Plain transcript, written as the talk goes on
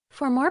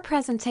For more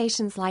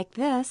presentations like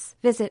this,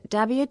 visit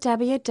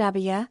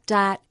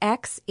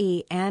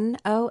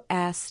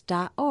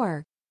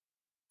www.xenos.org.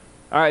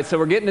 All right, so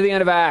we're getting to the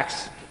end of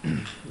Acts.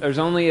 There's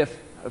only a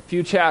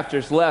few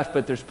chapters left,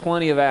 but there's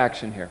plenty of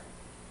action here.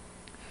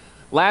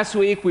 Last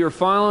week, we were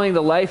following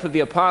the life of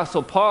the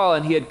Apostle Paul,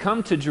 and he had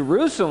come to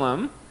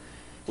Jerusalem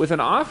with an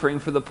offering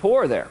for the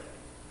poor there.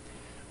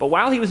 But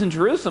while he was in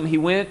Jerusalem, he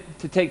went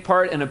to take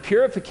part in a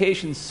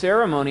purification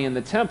ceremony in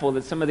the temple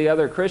that some of the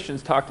other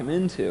Christians talked him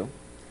into.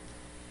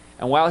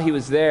 And while he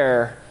was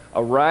there,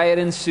 a riot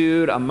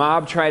ensued, a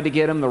mob tried to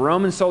get him, the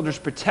Roman soldiers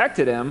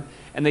protected him,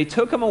 and they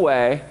took him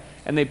away,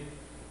 and they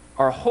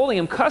are holding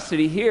him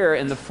custody here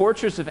in the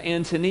fortress of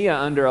Antonia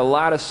under a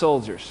lot of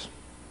soldiers.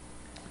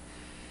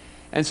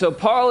 And so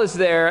Paul is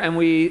there, and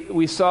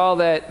we saw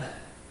that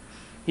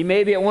he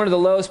may be at one of the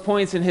lowest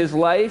points in his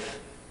life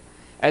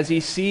as he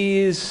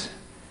sees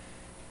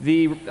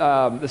the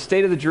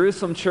state of the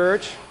Jerusalem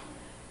church,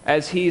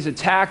 as he's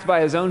attacked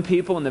by his own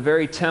people in the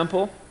very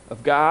temple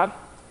of God.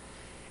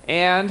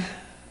 And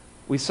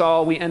we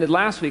ended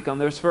last week on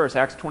this verse,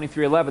 Acts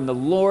 23:11. The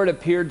Lord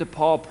appeared to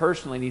Paul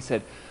personally, and he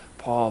said,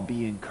 Paul,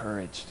 be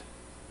encouraged.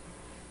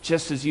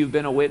 Just as you've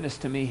been a witness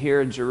to me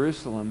here in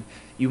Jerusalem,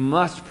 you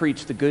must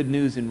preach the good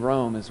news in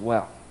Rome as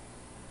well.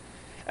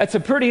 That's a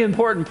pretty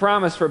important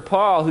promise for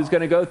Paul, who's going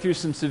to go through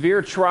some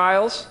severe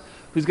trials,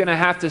 who's going to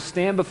have to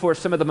stand before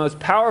some of the most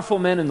powerful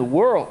men in the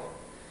world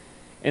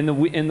in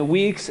the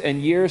weeks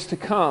and years to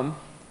come.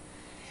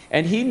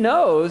 And he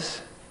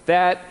knows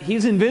that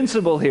he's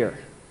invincible here.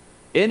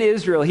 In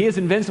Israel, he is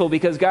invincible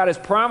because God has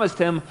promised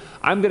him,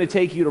 I'm going to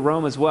take you to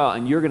Rome as well,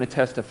 and you're going to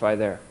testify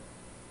there.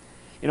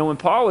 You know, when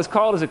Paul was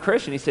called as a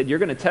Christian, he said, you're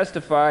going to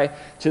testify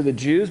to the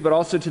Jews, but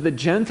also to the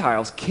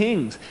Gentiles,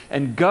 kings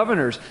and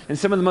governors, and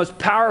some of the most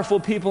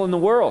powerful people in the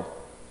world.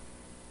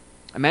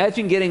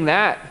 Imagine getting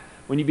that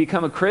when you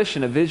become a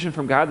Christian, a vision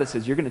from God that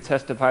says you're going to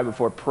testify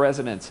before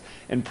presidents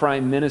and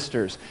prime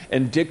ministers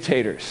and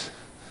dictators.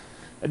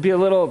 It'd be a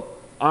little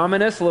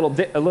ominous, a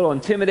little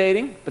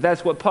intimidating, but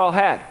that's what Paul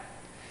had.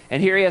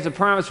 And here he has a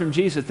promise from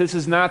Jesus. This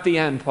is not the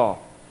end,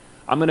 Paul.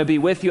 I'm going to be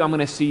with you. I'm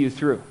going to see you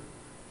through.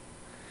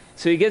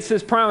 So he gets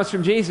this promise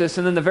from Jesus,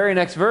 and then the very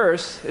next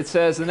verse, it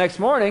says, the next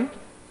morning,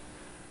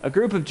 a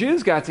group of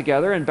Jews got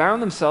together and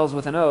bound themselves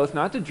with an oath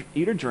not to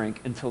eat or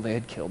drink until they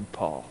had killed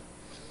Paul.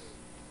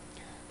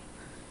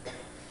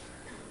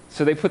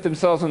 So they put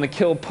themselves on the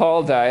kill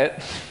Paul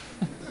diet.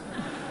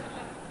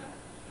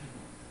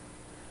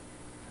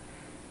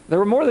 There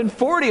were more than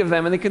 40 of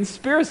them in the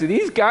conspiracy.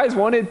 These guys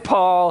wanted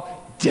Paul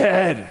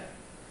dead.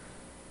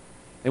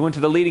 They went to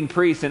the leading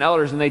priests and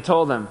elders and they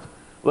told them,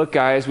 look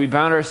guys, we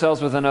bound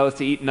ourselves with an oath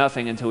to eat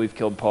nothing until we've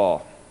killed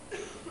Paul.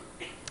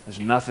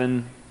 There's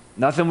nothing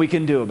we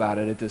can do about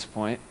it at this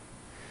point.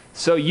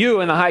 So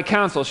you and the high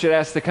council should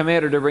ask the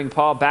commander to bring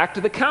Paul back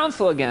to the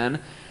council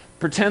again.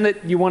 Pretend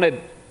that you want to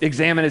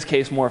examine his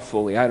case more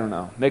fully. I don't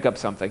know. Make up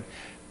something.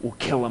 We'll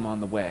kill him on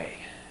the way.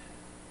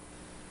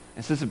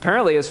 And since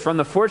apparently it's from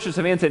the fortress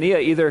of Antonia,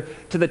 either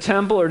to the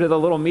temple or to the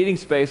little meeting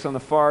space on the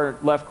far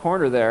left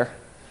corner there,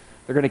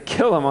 they're going to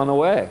kill him on the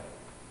way.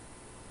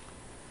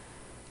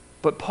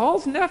 But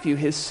Paul's nephew,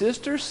 his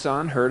sister's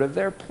son, heard of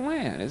their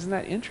plan. Isn't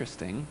that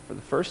interesting? For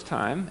the first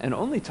time and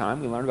only time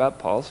we learn about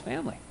Paul's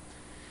family.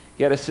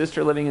 He had a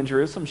sister living in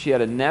Jerusalem. She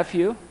had a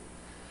nephew.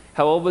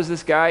 How old was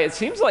this guy? It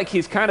seems like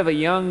he's kind of a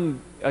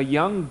young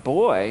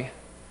boy.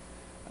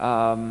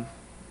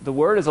 The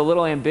word is a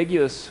little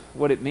ambiguous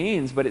what it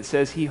means, but it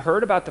says he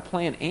heard about the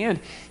plan and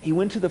he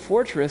went to the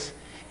fortress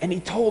and he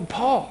told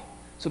Paul.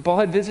 So Paul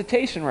had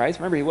visitation rights.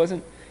 Remember, he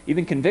wasn't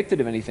even convicted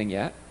of anything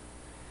yet.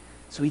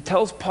 So he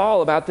tells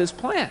Paul about this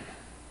plan.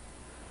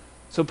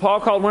 So Paul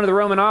called one of the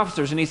Roman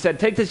officers and he said,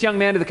 take this young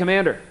man to the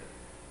commander.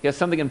 He has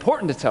something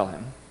important to tell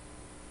him.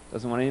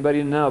 Doesn't want anybody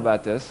to know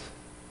about this.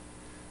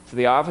 So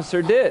the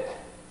officer did,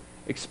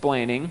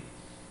 explaining,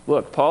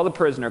 look, Paul the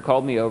prisoner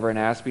called me over and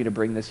asked me to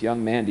bring this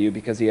young man to you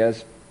because he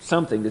has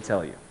something to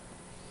tell you.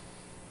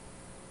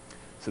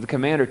 So the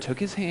commander took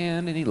his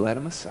hand and he led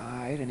him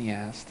aside and he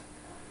asked,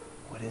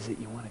 what is it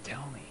you want to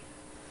tell me?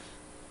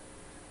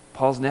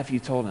 Paul's nephew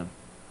told him,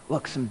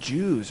 look, some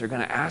Jews are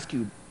going to ask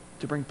you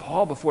to bring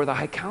Paul before the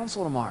high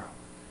council tomorrow.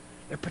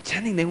 They're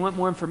pretending they want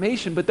more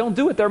information, but don't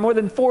do it. There are more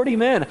than 40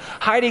 men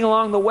hiding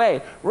along the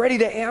way, ready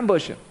to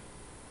ambush him.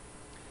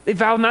 They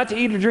vowed not to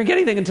eat or drink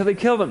anything until they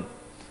kill him.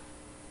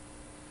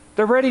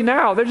 They're ready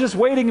now. They're just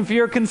waiting for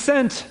your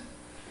consent.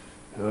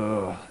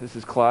 Oh, this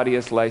is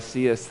Claudius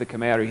Lysias, the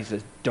commander. He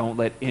says, don't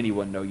let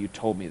anyone know you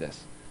told me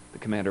this. The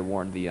commander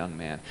warned the young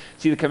man.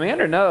 See, the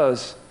commander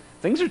knows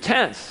things are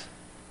tense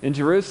in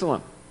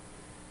Jerusalem.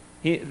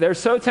 They're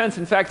so tense.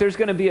 In fact, there's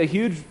going to be a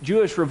huge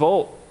Jewish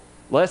revolt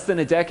less than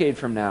a decade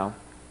from now.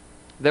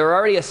 There are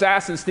already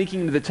assassins sneaking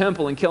into the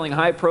temple and killing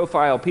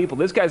high-profile people.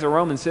 This guy's a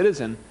Roman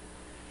citizen.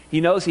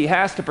 He knows he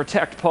has to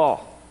protect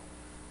Paul.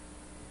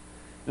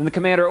 And the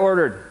commander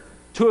ordered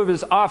 2 of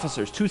his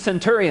officers, 2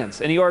 centurions,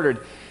 and he ordered,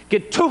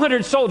 get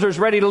 200 soldiers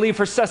ready to leave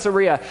for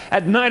Caesarea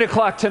at 9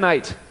 o'clock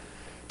tonight.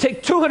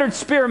 Take 200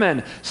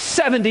 spearmen,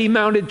 70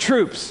 mounted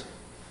troops.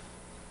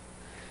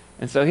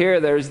 And so here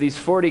there's these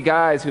 40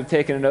 guys who've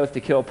taken an oath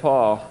to kill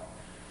Paul.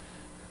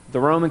 The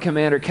Roman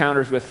commander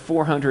counters with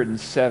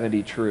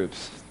 470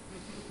 troops.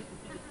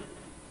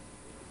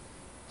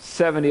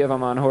 70 of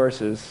them on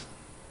horses.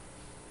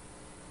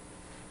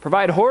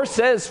 Provide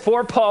horses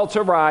for Paul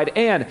to ride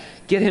and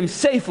get him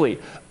safely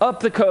up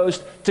the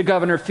coast to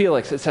Governor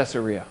Felix at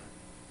Caesarea.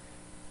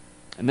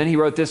 And then he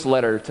wrote this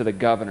letter to the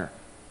governor.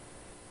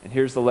 And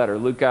here's the letter.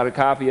 Luke got a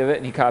copy of it,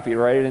 and he copied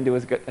right into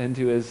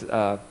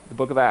the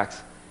book of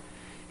Acts.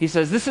 He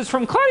says, "This is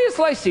from Claudius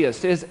Lysias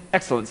to His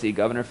Excellency,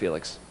 Governor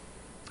Felix.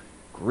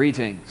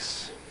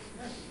 Greetings.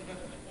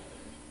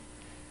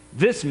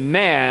 This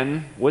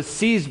man was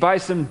seized by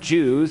some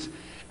Jews,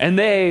 and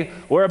they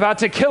were about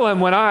to kill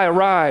him when I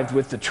arrived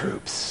with the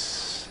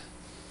troops.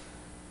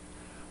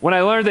 When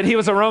I learned that he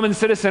was a Roman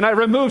citizen, I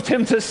removed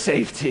him to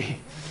safety.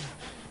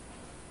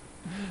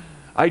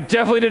 I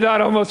definitely did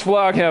not almost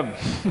flog him.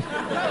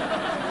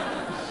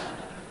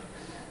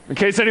 In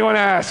case anyone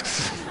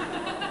asks.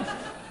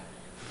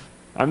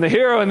 I'm the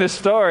hero in this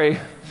story.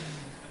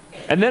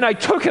 And then I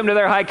took him to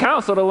their high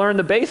council to learn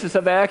the basis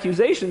of the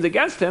accusations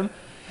against him,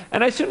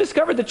 and I soon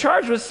discovered the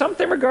charge was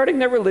something regarding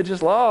their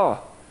religious law.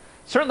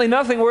 Certainly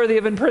nothing worthy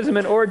of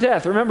imprisonment or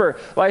death." Remember,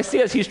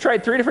 Lysias, he's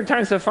tried 3 different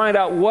times to find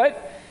out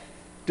what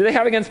do they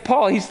have against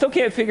Paul. He still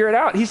can't figure it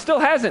out. He still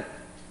hasn't.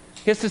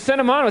 He has to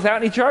send him on without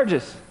any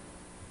charges.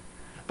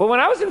 "But when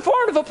I was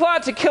informed of a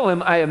plot to kill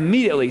him, I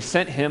immediately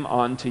sent him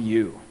on to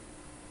you.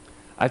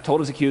 I've told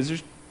his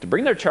accusers to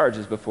bring their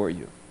charges before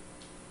you."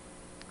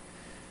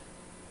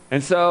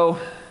 And so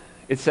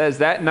it says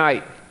that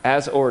night,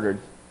 as ordered,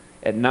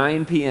 at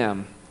 9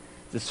 p.m.,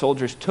 the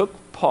soldiers took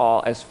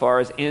Paul as far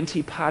as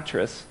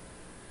Antipatris,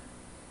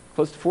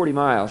 close to 40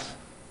 miles,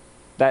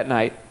 that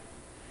night.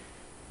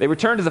 They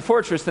returned to the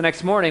fortress the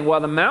next morning while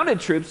the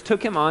mounted troops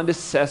took him on to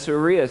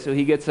Caesarea. So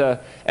he gets an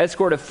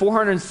escort of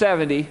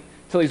 470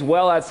 till he's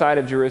well outside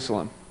of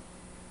Jerusalem,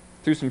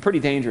 through some pretty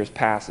dangerous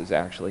passes,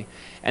 actually.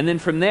 And then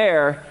from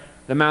there,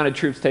 the mounted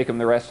troops take him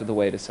the rest of the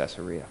way to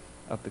Caesarea,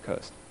 up the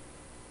coast.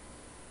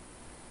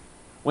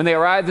 When they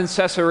arrived in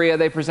Caesarea,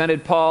 they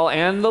presented Paul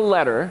and the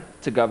letter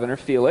to Governor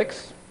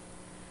Felix,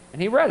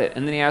 and he read it.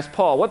 And then he asked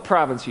Paul, "What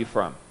province are you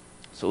from?"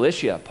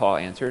 "Cilicia," Paul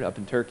answered, "up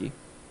in Turkey."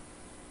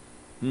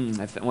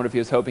 I wonder if he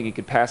was hoping he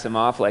could pass him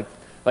off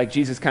like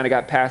Jesus kind of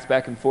got passed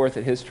back and forth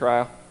at his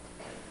trial.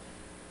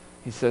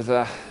 He says,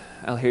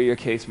 "I'll hear your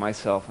case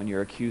myself when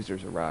your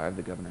accusers arrive,"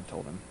 the governor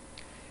told him.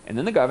 And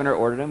then the governor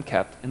ordered him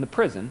kept in the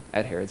prison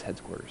at Herod's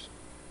headquarters.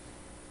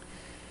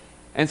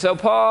 And so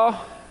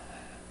Paul,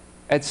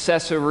 at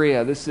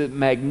Caesarea, this is a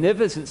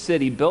magnificent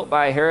city built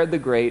by Herod the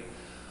Great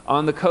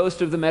on the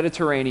coast of the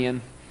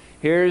Mediterranean.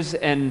 Here's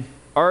an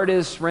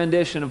artist's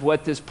rendition of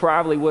what this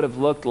probably would have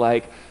looked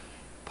like.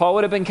 Paul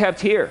would have been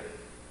kept here,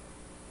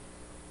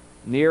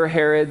 near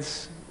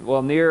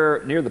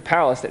the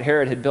palace that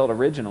Herod had built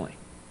originally.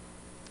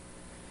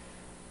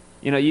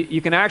 You know,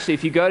 you can actually,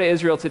 if you go to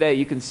Israel today,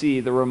 you can see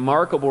the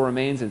remarkable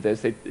remains of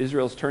this.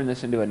 Israel's turned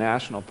this into a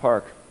national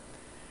park.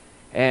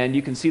 And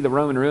you can see the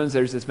Roman ruins.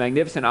 There's this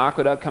magnificent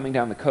aqueduct coming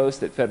down the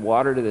coast that fed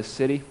water to this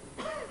city.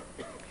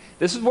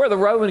 This is where the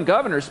Roman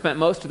governors spent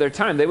most of their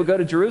time. They would go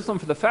to Jerusalem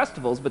for the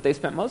festivals, but they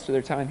spent most of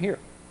their time here.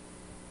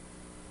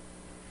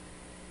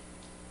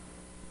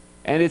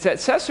 And it's at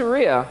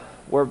Caesarea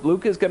where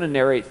Luke is going to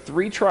narrate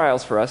 3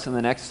 trials for us in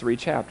the next 3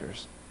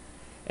 chapters.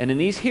 And in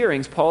these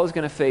hearings, Paul is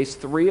going to face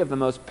 3 of the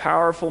most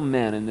powerful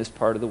men in this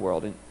part of the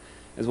world,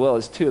 as well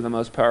as 2 of the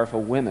most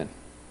powerful women,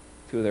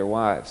 2 of their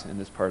wives in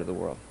this part of the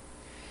world.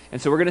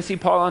 And so we're going to see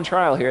Paul on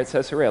trial here at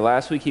Caesarea.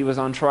 Last week he was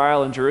on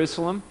trial in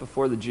Jerusalem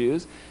before the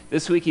Jews.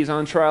 This week he's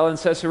on trial in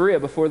Caesarea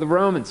before the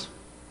Romans.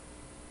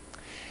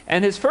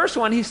 And his first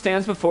one he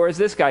stands before is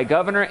this guy,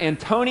 Governor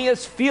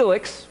Antonius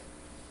Felix.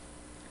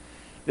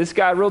 This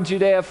guy ruled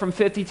Judea from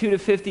 52 to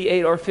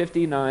 58 or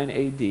 59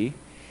 AD.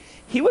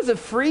 He was a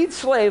freed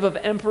slave of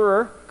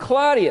Emperor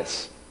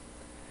Claudius.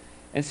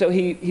 And so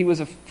he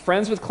was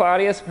friends with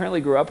Claudius,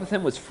 apparently grew up with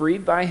him, was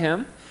freed by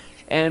him,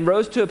 and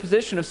rose to a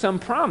position of some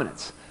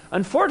prominence.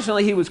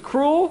 Unfortunately, he was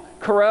cruel,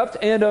 corrupt,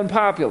 and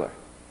unpopular.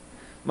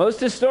 Most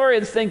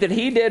historians think that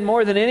he did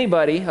more than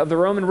anybody of the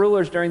Roman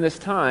rulers during this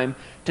time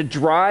to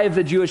drive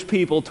the Jewish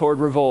people toward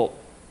revolt.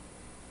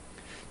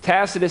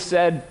 Tacitus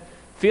said,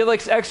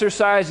 "Felix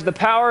exercised the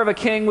power of a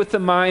king with the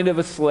mind of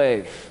a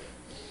slave."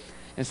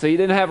 And so he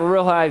didn't have a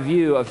real high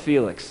view of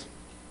Felix.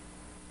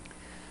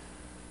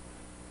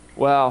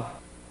 Well,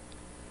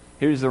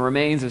 here's the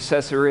remains of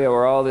Caesarea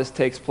where all this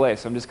takes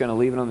place. I'm just going to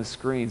leave it on the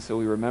screen so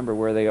we remember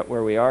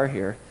where we are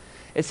here.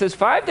 It says,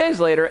 5 days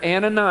later,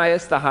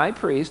 Ananias, the high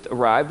priest,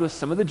 arrived with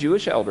some of the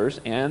Jewish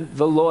elders and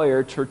the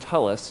lawyer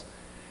Tertullus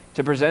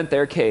to present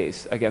their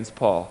case against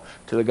Paul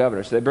to the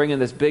governor. So they bring in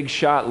this big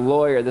shot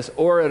lawyer, this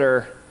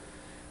orator,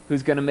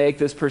 who's going to make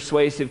this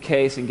persuasive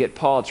case and get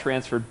Paul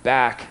transferred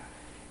back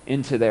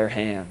into their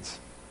hands.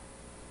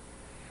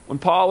 When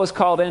Paul was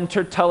called in,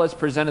 Tertullus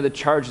presented the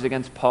charges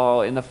against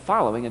Paul in the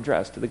following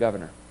address to the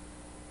governor.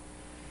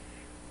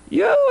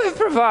 "You have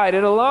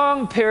provided a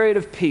long period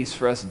of peace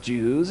for us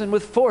Jews, and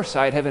with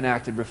foresight have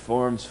enacted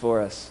reforms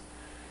for us.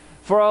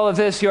 For all of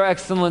this, Your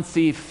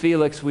Excellency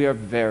Felix, we are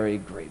very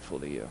grateful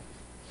to you.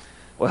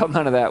 Well,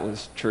 none of that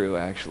was true,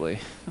 actually.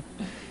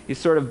 He's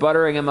sort of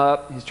buttering him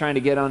up. He's trying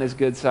to get on his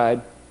good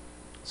side.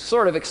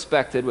 Sort of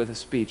expected with a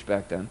speech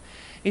back then.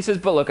 He says,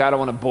 but look, I don't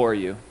want to bore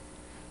you.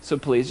 So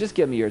please, just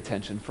give me your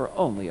attention for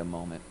only a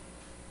moment.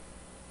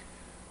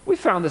 We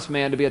found this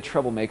man to be a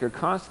troublemaker,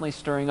 constantly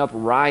stirring up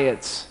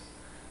riots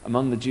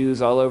among the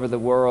Jews all over the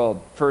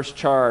world. First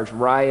charge,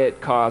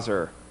 riot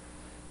causer.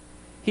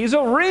 He's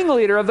a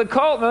ringleader of the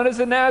cult known as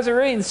the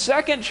Nazarenes.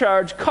 Second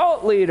charge,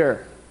 cult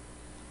leader.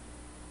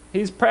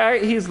 He's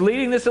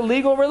leading this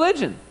illegal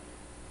religion.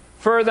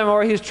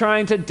 Furthermore, he's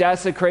trying to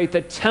desecrate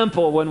the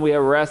temple when we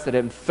arrested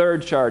him.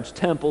 Third charge,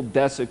 temple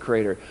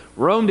desecrator.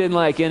 Rome didn't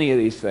like any of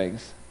these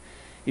things.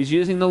 He's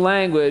using the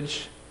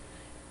language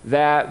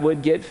that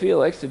would get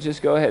Felix to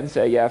just go ahead and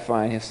say, yeah,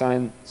 fine. He'll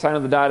sign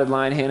on the dotted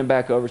line, hand him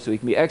back over so he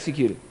can be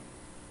executed.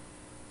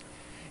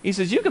 He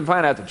says, you can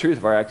find out the truth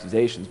of our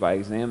accusations by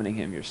examining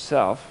him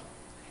yourself.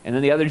 And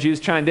then the other Jews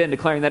chimed in,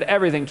 declaring that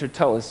everything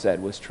Tertullus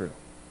said was true.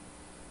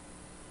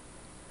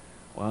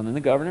 Well, and then the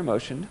governor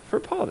motioned for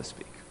Paul to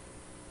speak.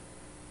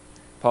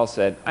 Paul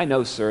said, I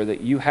know, sir, that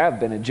you have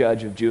been a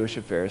judge of Jewish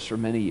affairs for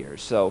many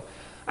years, so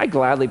I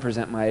gladly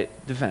present my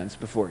defense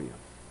before you.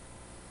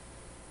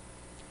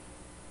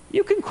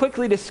 You can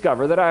quickly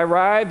discover that I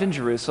arrived in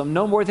Jerusalem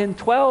no more than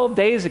 12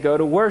 days ago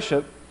to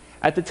worship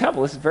at the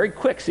temple. This is a very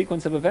quick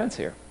sequence of events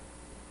here.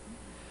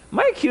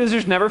 My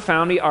accusers never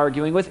found me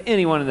arguing with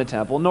anyone in the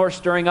temple, nor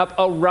stirring up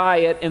a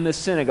riot in the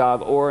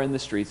synagogue or in the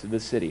streets of the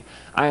city.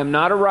 I am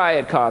not a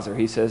riot causer,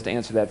 he says, to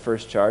answer that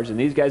first charge, and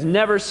these guys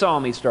never saw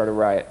me start a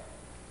riot.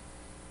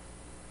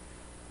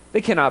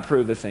 They cannot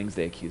prove the things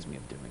they accuse me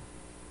of doing.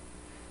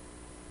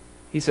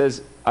 He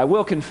says, I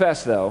will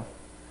confess, though,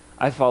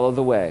 I follow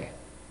the way.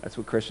 That's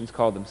what Christians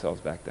called themselves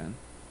back then,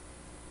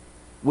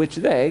 which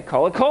they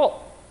call a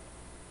cult.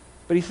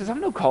 But he says, I'm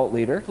no cult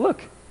leader.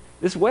 Look,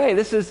 this way,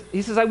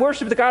 he says, I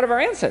worship the God of our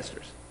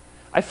ancestors.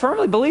 I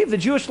firmly believe the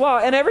Jewish law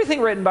and everything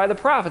written by the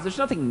prophets. There's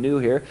nothing new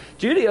here.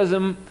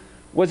 Judaism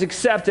was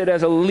accepted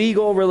as a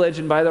legal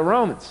religion by the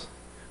Romans,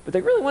 but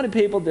they really wanted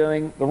people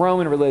doing the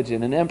Roman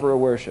religion and emperor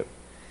worship.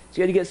 So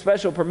you had to get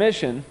special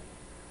permission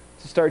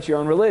to start your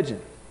own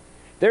religion.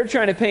 They're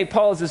trying to paint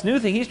Paul as this new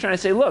thing. He's trying to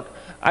say, look,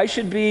 I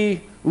should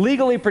be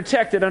legally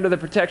protected under the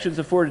protections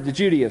afforded to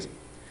Judaism.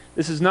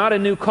 This is not a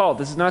new cult.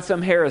 This is not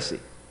some heresy.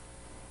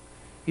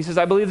 He says,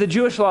 I believe the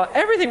Jewish law,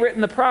 everything written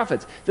in the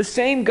prophets, the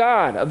same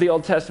God of the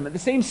Old Testament, the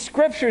same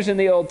scriptures in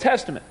the Old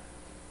Testament.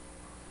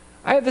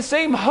 I have the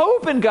same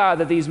hope in God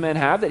that these men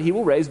have, that he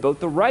will raise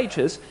both the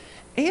righteous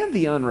and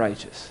the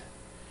unrighteous.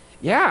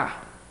 Yeah,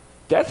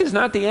 death is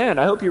not the end.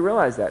 I hope you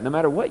realize that, no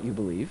matter what you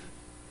believe.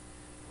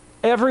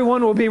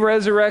 Everyone will be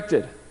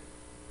resurrected.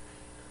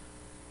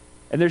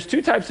 And there's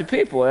two types of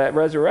people at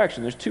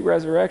resurrection. There's two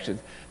resurrections.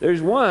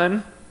 There's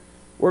one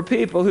where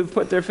people who've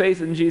put their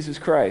faith in Jesus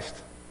Christ.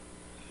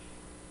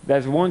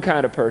 That's one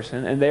kind of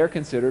person, and they're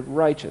considered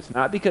righteous.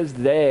 Not because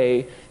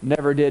they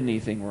never did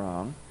anything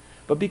wrong,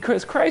 but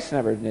because Christ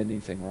never did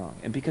anything wrong.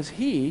 And because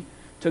he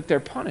took their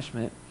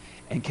punishment,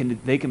 and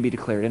they can be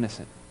declared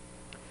innocent.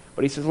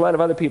 But he says a lot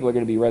of other people are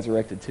going to be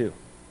resurrected too.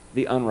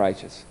 The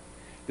unrighteous.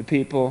 The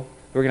people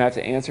who are going to have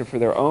to answer for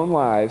their own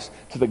lives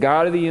to the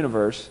God of the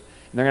universe,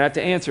 and they're going to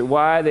have to answer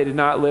why they did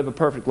not live a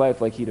perfect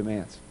life like he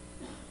demands.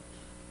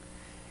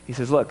 He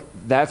says, look,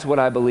 that's what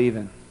I believe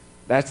in.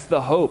 That's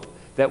the hope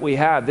that we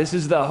have. This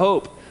is the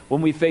hope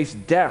when we face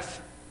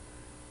death,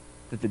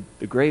 that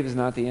the grave is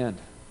not the end.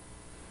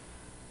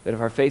 That if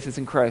our faith is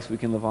in Christ, we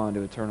can live on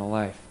to eternal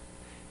life.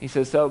 He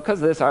says, so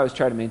because of this, I always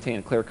try to maintain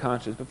a clear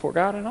conscience before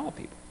God and all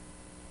people.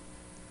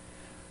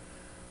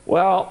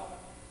 Well,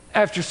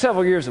 after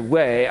several years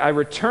away, I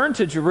returned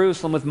to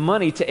Jerusalem with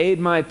money to aid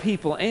my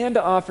people and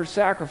to offer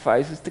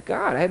sacrifices to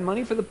God. I had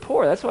money for the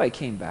poor. That's why I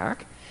came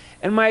back.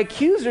 And my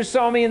accusers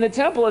saw me in the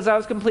temple as I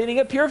was completing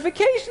a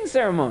purification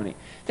ceremony.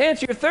 To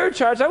answer your third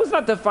charge, I was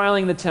not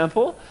defiling the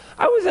temple.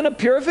 I was in a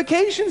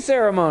purification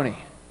ceremony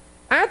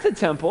at the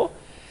temple.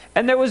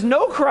 And there was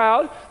no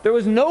crowd. There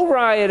was no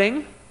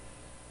rioting.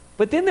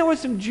 But then there were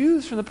some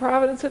Jews from the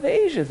province of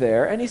Asia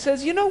there. And he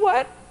says, you know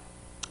what?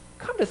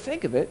 Come to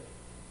think of it,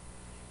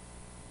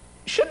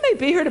 shouldn't they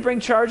be here to bring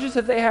charges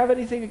if they have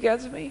anything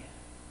against me?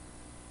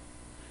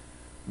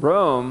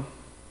 Rome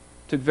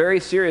took very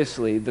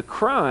seriously the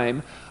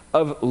crime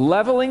of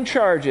leveling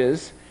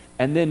charges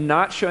and then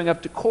not showing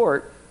up to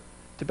court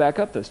to back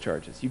up those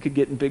charges. You could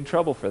get in big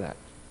trouble for that.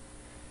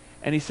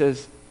 And he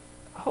says,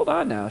 hold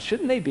on now,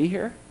 shouldn't they be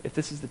here if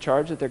this is the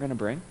charge that they're going to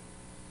bring?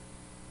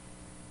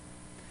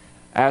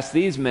 Ask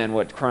these men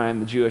what crime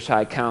the Jewish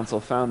High Council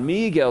found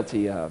me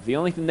guilty of. The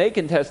only thing they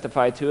can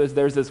testify to is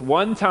there's this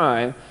one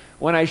time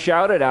when I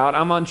shouted out,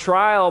 I'm on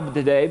trial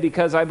today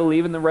because I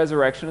believe in the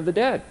resurrection of the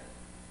dead.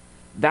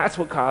 That's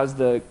what caused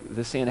the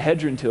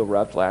Sanhedrin to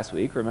erupt last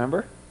week,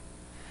 remember?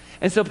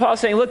 And so Paul's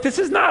saying, look, this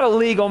is not a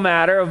legal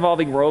matter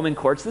involving Roman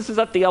courts. This is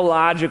a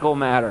theological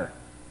matter.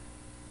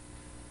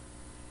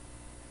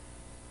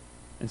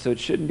 And so it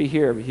shouldn't be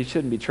here, he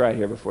shouldn't be tried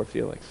here before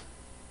Felix.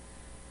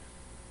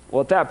 Well,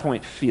 at that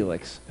point,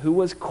 Felix, who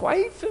was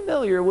quite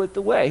familiar with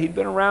the way, he'd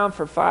been around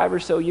for 5 or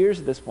so years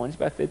at this point, it's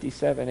about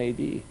 57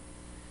 AD.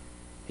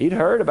 He'd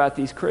heard about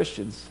these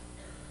Christians.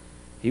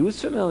 He was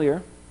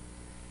familiar.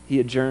 He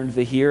adjourned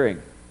the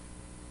hearing.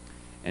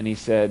 And he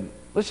said,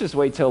 let's just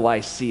wait till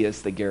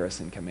Lysias, the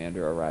garrison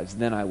commander, arrives.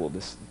 Then I will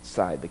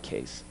decide the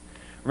case.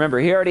 Remember,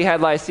 he already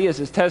had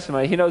Lysias'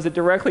 testimony. He knows it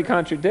directly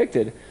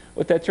contradicted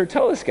what that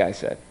Tertullus guy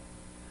said.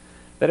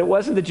 That it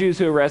wasn't the Jews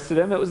who arrested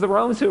him, it was the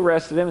Romans who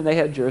arrested him, and they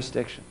had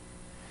jurisdiction.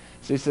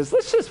 So he says,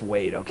 let's just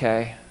wait,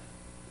 okay?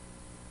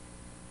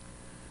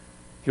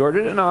 He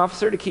ordered an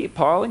officer to keep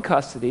Paul in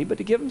custody, but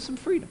to give him some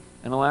freedom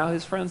and allow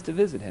his friends to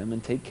visit him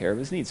and take care of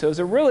his needs. So it was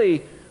a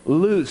really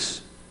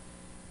loose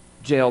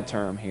jail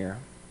term here.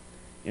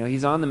 You know,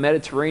 he's on the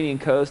Mediterranean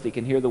coast. He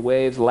can hear the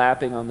waves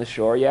lapping on the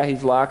shore. Yeah,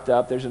 he's locked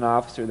up. There's an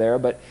officer there,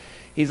 but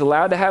he's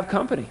allowed to have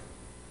company.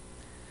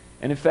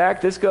 And in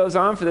fact, this goes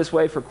on this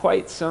way for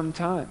quite some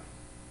time.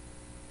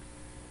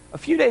 A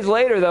few days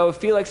later, though,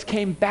 Felix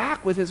came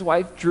back with his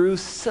wife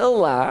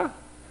Drusilla,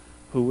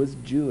 who was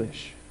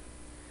Jewish.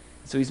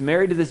 So he's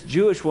married to this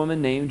Jewish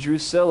woman named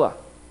Drusilla.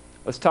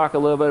 Let's talk a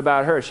little bit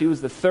about her. She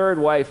was the third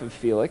wife of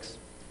Felix.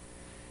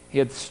 He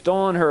had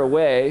stolen her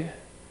away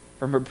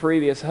from her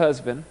previous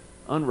husband,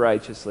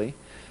 unrighteously.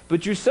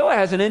 But Drusilla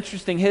has an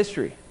interesting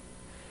history.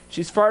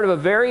 She's part of a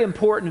very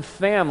important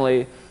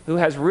family who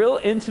has real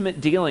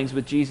intimate dealings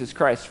with Jesus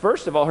Christ.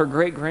 First of all, her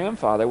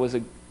great-grandfather was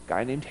a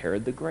guy named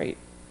Herod the Great.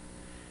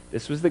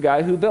 This was the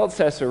guy who built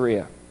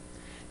Caesarea.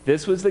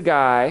 This was the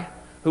guy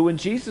who, when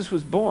Jesus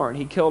was born,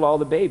 he killed all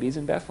the babies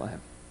in Bethlehem.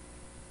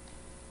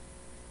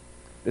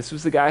 This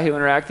was the guy who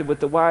interacted with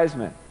the wise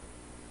men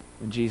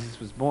when Jesus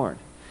was born.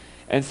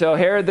 And so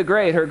Herod the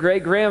Great, her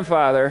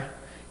great-grandfather,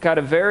 got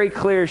a very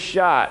clear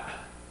shot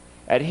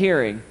at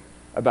hearing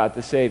about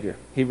the Savior.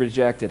 He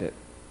rejected it.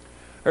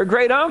 Her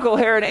great-uncle,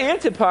 Herod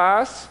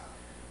Antipas,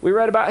 we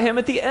read about him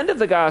at the end of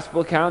the gospel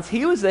accounts.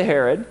 He was the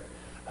Herod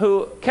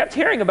who kept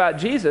hearing about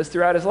Jesus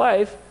throughout his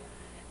life.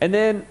 And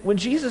then when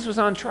Jesus was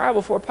on trial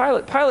before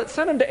Pilate, Pilate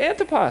sent him to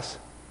Antipas.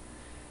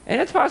 And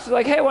Antipas was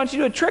like, hey, why don't you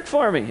do a trick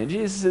for me? And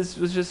Jesus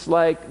was just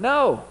like,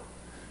 no.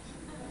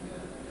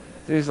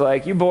 So he's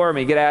like, you bore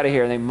me, get out of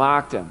here. And they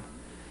mocked him.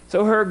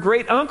 So her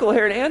great uncle,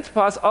 Herod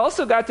Antipas,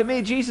 also got to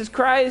meet Jesus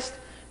Christ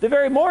the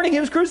very morning he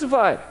was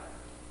crucified.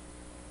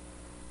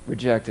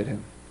 Rejected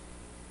him.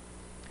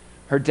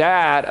 Her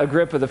dad,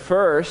 Agrippa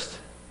I,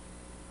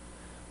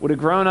 would have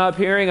grown up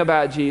hearing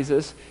about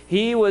Jesus.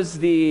 He was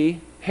the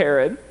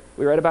Herod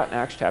we read about in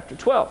Acts chapter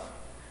 12.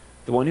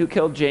 The one who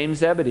killed James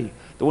Zebedee.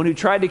 The one who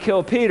tried to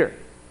kill Peter.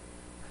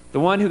 The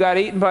one who got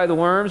eaten by the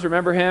worms.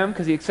 Remember him?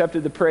 Because he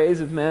accepted the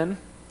praise of men.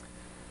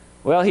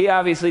 Well, he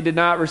obviously did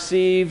not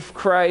receive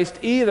Christ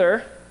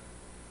either.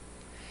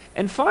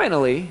 And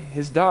finally,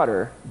 his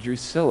daughter,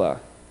 Drusilla,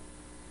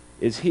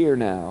 is here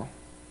now.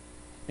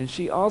 And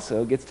she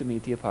also gets to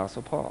meet the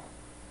Apostle Paul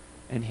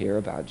and hear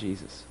about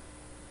Jesus.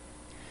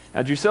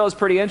 Now, Drusilla is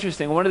pretty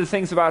interesting. One of the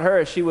things about her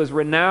is she was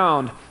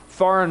renowned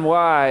far and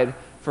wide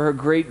for her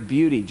great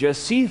beauty.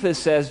 Josephus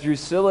says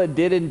Drusilla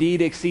did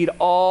indeed exceed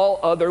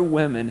all other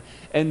women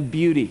in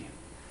beauty.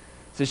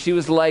 So she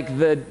was like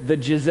the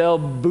Giselle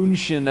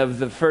Bündchen of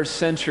the first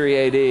century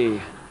A.D.,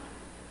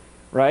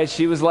 right?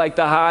 She was like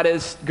the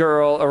hottest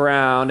girl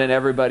around, and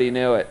everybody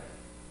knew it.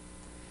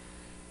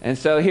 And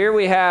so here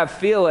we have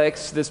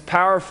Felix, this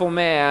powerful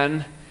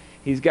man.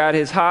 He's got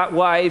his hot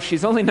wife.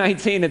 She's only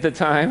 19 at the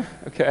time,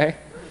 okay?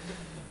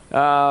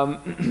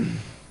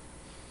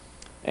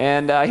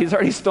 And he's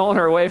already stolen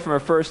her away from her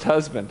first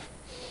husband.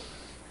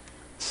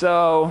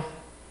 So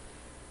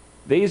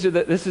this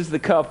is the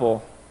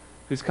couple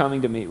who's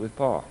coming to meet with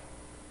Paul.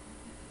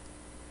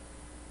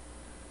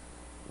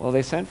 Well,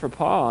 they sent for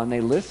Paul and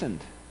they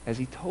listened as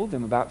he told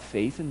them about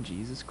faith in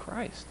Jesus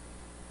Christ.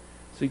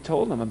 So he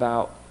told them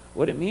about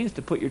what it means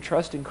to put your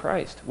trust in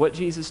Christ, what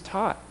Jesus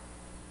taught.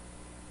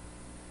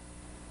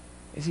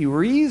 As he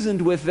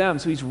reasoned with them,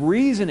 so he's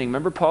reasoning.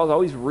 Remember, Paul's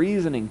always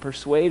reasoning,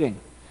 persuading.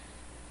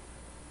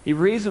 He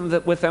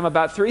reasoned with them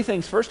about three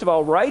things. First of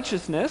all,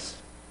 righteousness,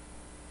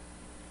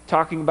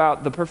 talking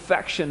about the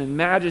perfection and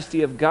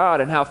majesty of God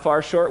and how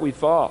far short we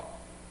fall.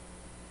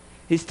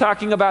 He's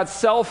talking about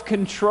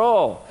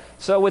self-control.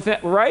 So with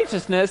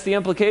righteousness, the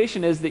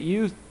implication is that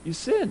you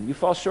sin. You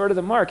fall short of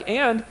the mark.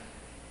 And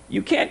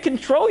you can't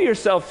control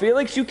yourself,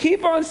 Felix. You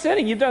keep on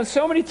sinning. You've done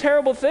so many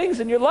terrible things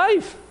in your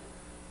life.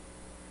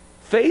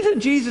 Faith in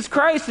Jesus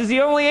Christ is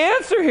the only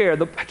answer here.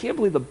 I can't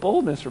believe the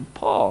boldness from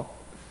Paul.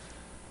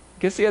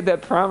 I guess he had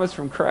that promise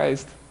from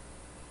Christ.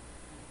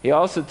 He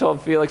also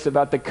told Felix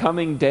about the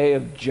coming day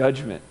of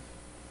judgment.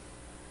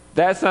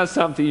 That's not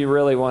something you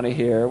really want to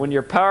hear. When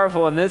you're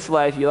powerful in this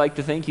life, you like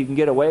to think you can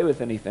get away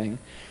with anything.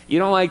 You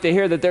don't like to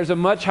hear that there's a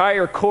much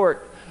higher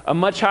court, a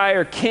much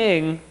higher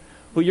king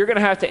who you're going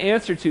to have to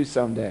answer to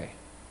someday.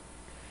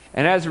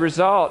 And as a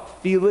result,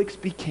 Felix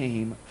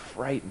became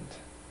frightened.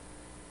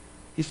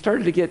 He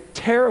started to get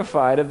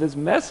terrified of this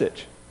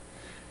message.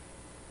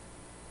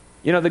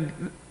 You know,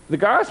 the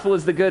gospel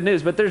is the good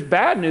news, but there's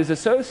bad news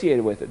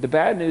associated with it. The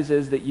bad news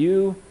is that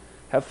you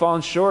have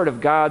fallen short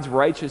of God's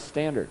righteous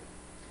standard.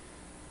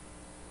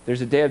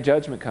 There's a day of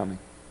judgment coming.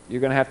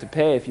 You're going to have to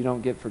pay if you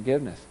don't get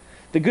forgiveness.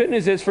 The good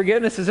news is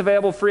forgiveness is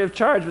available free of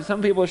charge, but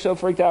some people are so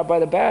freaked out by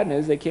the bad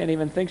news they can't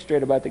even think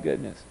straight about the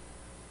good news.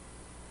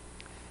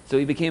 So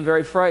he became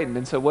very frightened.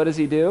 And so what does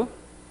he do?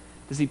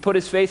 Does he put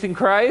his faith in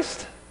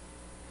Christ?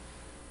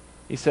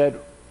 He said,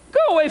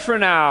 go away for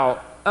now.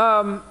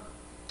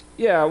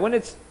 When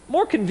it's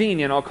more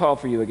convenient, I'll call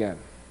for you again.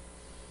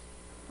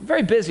 I'm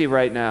very busy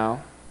right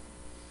now.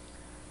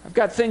 I've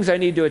got things I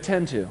need to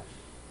attend to.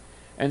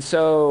 And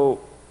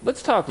so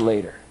let's talk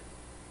later.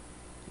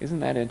 Isn't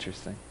that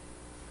interesting?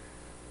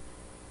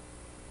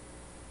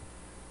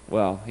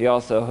 Well, he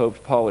also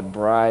hoped Paul would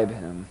bribe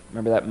him.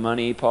 Remember that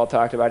money Paul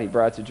talked about he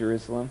brought to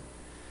Jerusalem?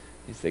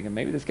 He's thinking,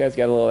 maybe this guy's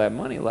got a little of that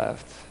money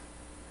left.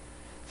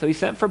 So he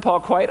sent for Paul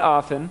quite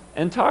often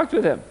and talked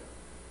with him,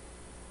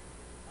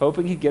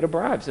 hoping he'd get a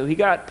bribe. So he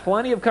got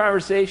plenty of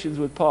conversations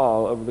with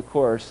Paul over the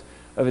course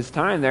of his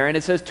time there. And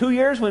it says 2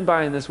 years went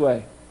by in this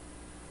way.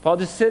 Paul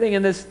just sitting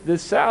in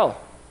this cell.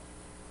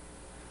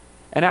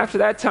 And after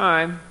that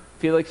time,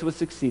 Felix was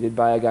succeeded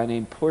by a guy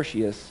named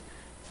Porcius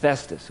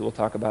Festus, who we'll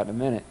talk about in a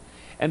minute.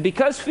 And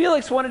because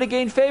Felix wanted to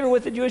gain favor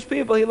with the Jewish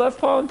people, he left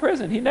Paul in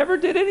prison. He never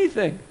did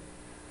anything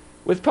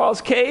with Paul's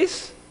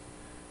case,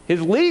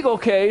 his legal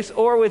case,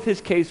 or with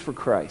his case for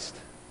Christ.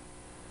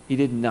 He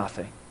did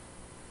nothing.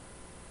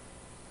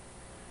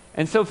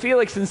 And so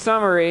Felix, in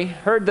summary,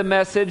 heard the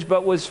message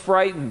but was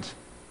frightened.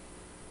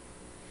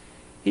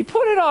 He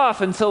put it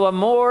off until a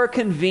more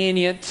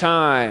convenient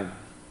time.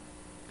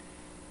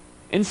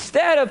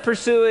 Instead of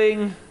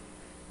pursuing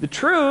the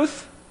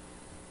truth,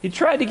 he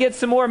tried to get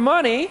some more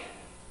money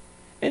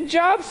and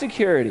job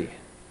security.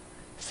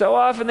 So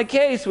often the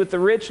case with the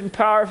rich and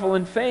powerful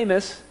and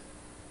famous,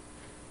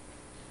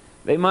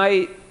 they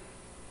might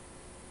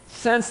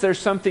sense there's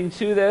something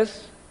to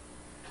this,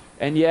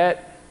 and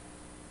yet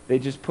they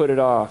just put it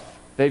off.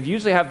 They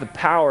usually have the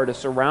power to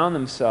surround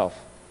themselves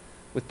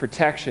with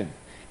protection.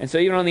 And so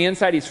even on the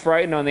inside, he's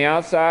frightened. On the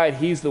outside,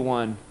 he's the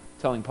one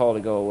telling Paul to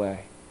go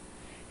away.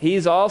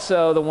 He's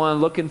also the one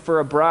looking for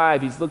a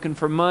bribe. He's looking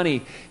for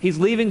money. He's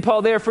leaving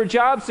Paul there for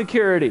job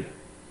security.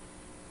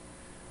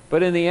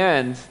 But in the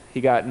end,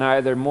 he got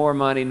neither more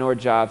money nor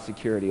job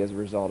security as a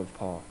result of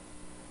Paul.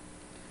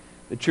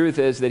 The truth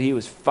is that he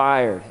was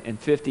fired in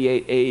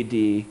 58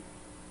 A.D.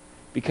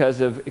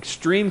 because of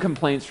extreme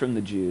complaints from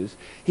the Jews.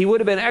 He would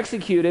have been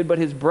executed, but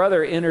his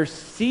brother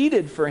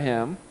interceded for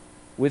him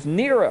with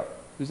Nero,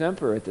 who's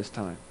emperor at this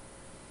time.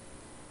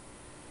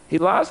 He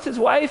lost his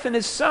wife and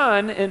his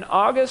son in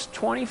August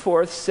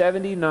 24th,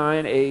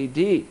 79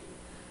 A.D.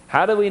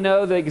 How do we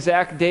know the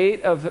exact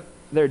date of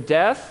their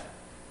death?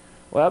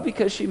 Well,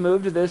 because she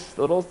moved to this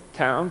little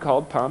town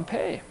called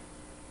Pompeii.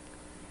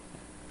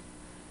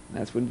 And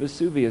that's when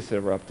Vesuvius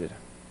erupted.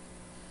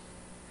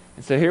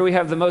 And so here we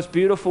have the most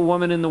beautiful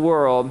woman in the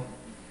world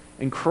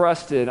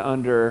encrusted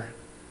under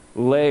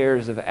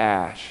layers of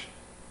ash.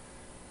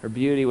 Her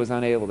beauty was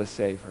unable to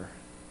save her.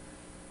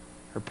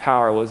 Her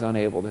power was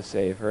unable to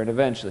save her, and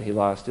eventually he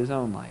lost his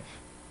own life.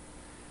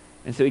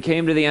 And so he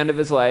came to the end of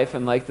his life,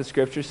 and like the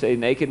scriptures say,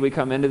 naked we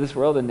come into this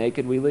world and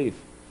naked we leave.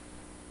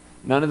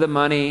 None of the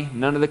money,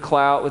 none of the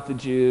clout with the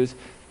Jews.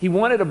 He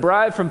wanted a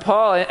bribe from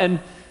Paul, and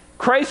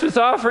Christ was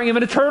offering him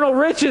an eternal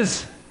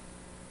riches.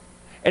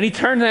 And he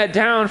turned that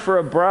down for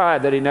a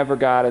bribe that he never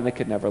got and that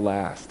could never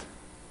last.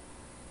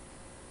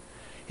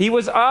 He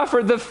was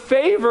offered the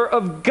favor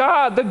of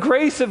God, the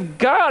grace of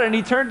God, and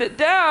he turned it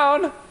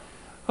down,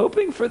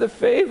 hoping for the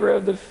favor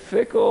of the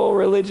fickle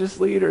religious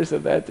leaders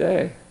of that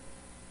day.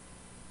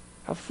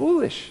 How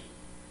foolish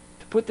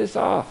to put this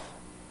off.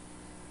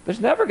 There's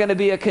never going to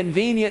be a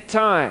convenient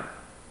time.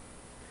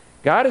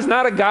 God is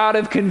not a God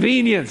of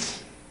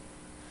convenience.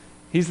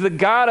 He's the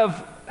God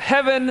of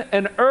heaven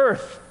and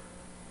earth.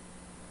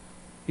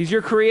 He's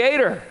your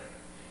creator.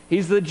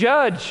 He's the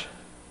judge.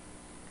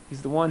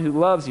 He's the one who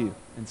loves you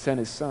and sent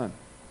his son.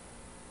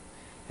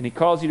 And he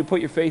calls you to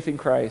put your faith in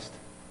Christ.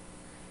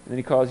 And then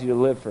he calls you to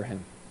live for him.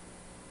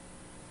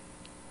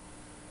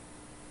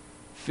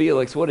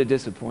 Felix, what a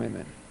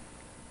disappointment.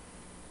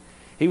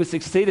 He was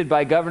succeeded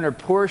by Governor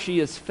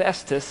Porcius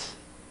Festus.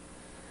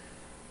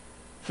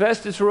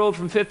 Festus ruled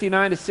from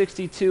 59 to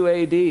 62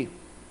 A.D.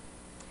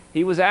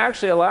 He was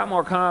actually a lot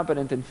more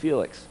competent than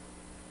Felix,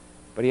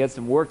 but he had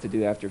some work to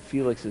do after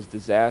Felix's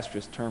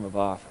disastrous term of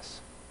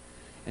office.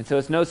 And so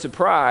it's no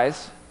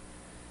surprise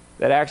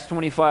that Acts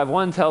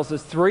 25:1 tells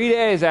us 3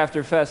 days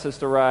after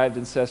Festus arrived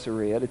in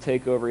Caesarea to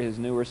take over his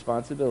new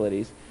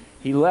responsibilities,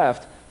 he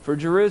left for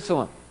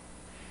Jerusalem.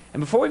 And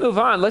before we move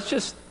on,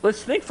 let's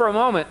think for a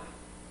moment.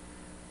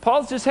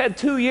 Paul's just had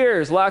 2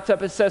 years locked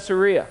up at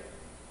Caesarea.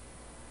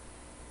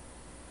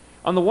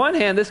 On the one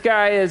hand, this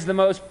guy is the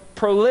most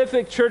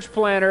prolific church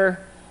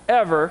planter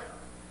ever.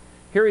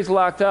 Here he's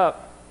locked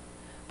up.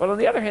 But on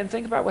the other hand,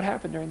 think about what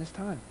happened during this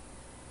time.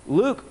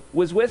 Luke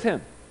was with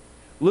him.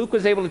 Luke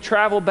was able to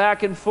travel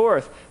back and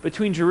forth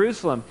between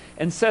Jerusalem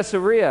and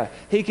Caesarea.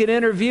 He could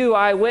interview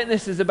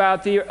eyewitnesses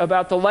about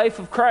the life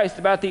of Christ,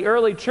 about the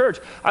early church,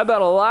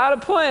 about a lot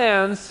of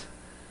plans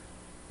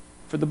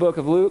for the book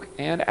of Luke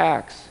and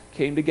Acts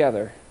came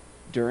together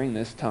during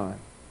this time.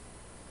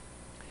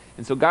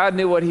 And so God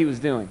knew what he was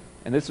doing.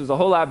 And this was a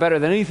whole lot better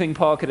than anything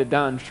Paul could have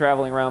done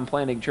traveling around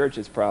planting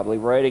churches, probably,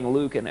 writing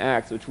Luke and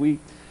Acts, which we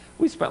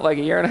spent like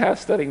a year and a half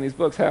studying these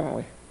books, haven't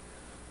we?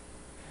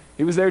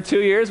 He was there 2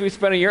 years. We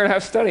spent a year and a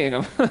half studying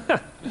them. How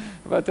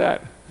about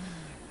that?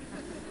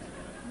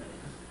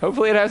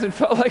 Hopefully it hasn't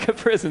felt like a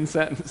prison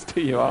sentence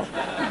to you all.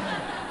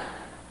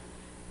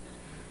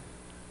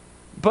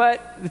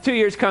 But the 2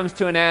 years comes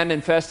to an end,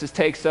 and Festus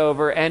takes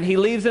over, and he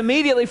leaves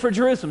immediately for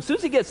Jerusalem. As soon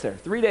as he gets there,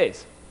 3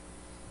 days.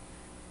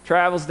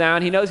 Travels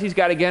down. He knows he's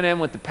got to get in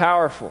with the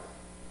powerful,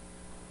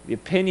 the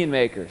opinion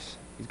makers.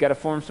 He's got to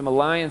form some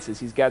alliances.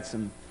 He's got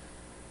some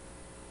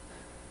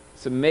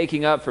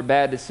making up for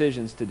bad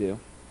decisions to do.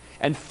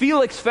 And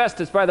Felix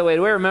Festus, by the way,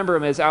 do we remember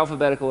him as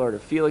alphabetical order?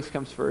 Felix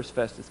comes first,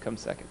 Festus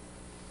comes second.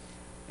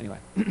 Anyway.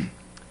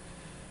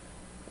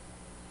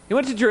 He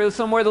went to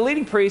Jerusalem where the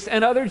leading priests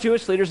and other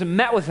Jewish leaders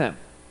met with him.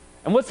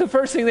 And what's the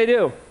first thing they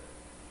do?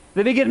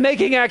 They begin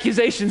making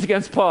accusations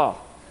against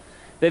Paul.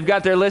 They've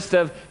got their list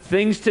of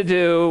things to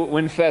do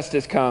when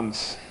Festus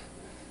comes.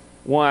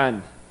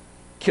 1,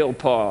 kill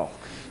Paul.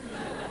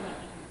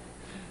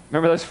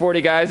 Remember those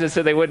 40 guys that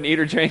said they wouldn't eat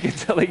or drink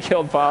until they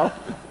killed Paul?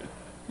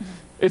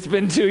 It's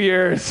been 2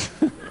 years.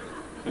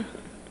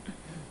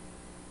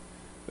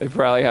 They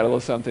probably had a little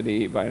something to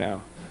eat by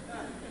now.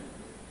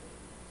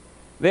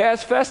 They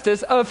asked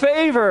Festus a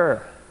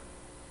favor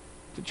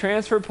to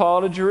transfer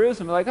Paul to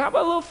Jerusalem. They're like, how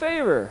about a little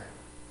favor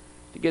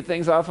to get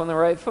things off on the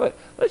right foot?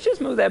 Let's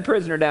just move that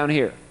prisoner down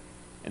here.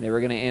 And they were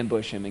going to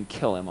ambush him and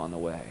kill him on the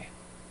way.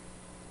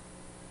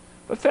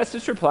 But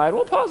Festus replied,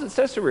 well, Paul's at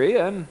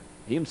Caesarea, and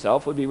he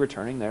himself would be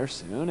returning there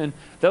soon. And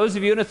those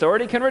of you in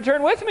authority can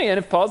return with me. And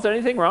if Paul's done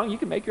anything wrong, you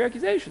can make your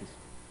accusations.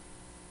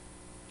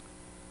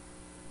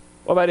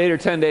 Well, about 8 or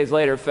 10 days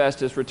later,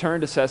 Festus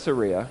returned to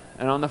Caesarea.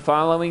 And on the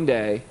following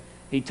day,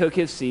 he took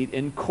his seat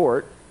in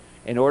court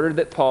in order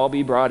that Paul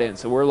be brought in.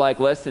 So we're like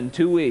less than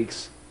 2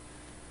 weeks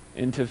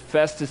into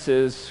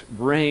Festus's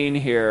reign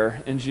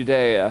here in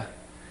Judea.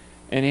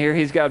 And here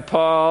he's got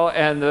Paul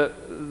and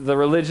the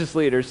religious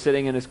leaders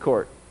sitting in his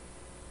court.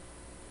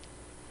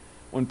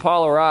 When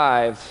Paul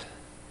arrived,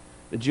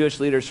 the Jewish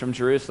leaders from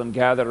Jerusalem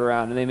gathered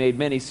around, and they made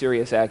many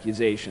serious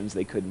accusations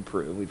they couldn't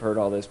prove. We've heard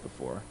all this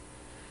before.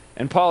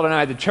 And Paul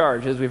denied the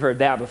charges. We've heard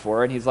that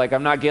before. And he's like,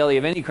 I'm not guilty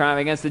of any crime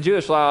against the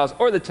Jewish laws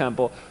or the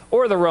temple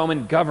or the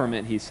Roman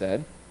government, he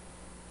said.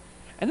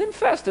 And then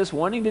Festus,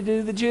 wanting to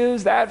do the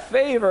Jews that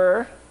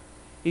favor,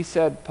 he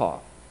said,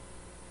 Paul,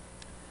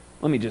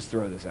 let me just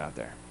throw this out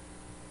there.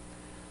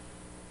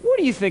 What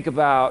do you think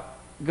about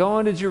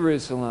going to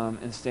Jerusalem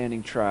and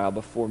standing trial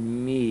before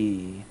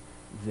me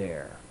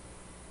there?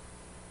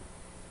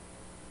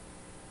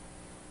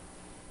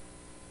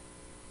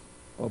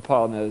 Well,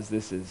 Paul knows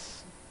this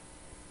is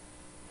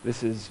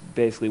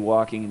basically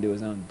walking into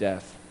his own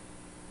death.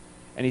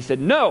 And he said,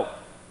 no,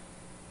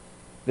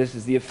 this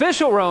is the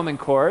official Roman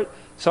court,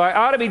 so I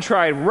ought to be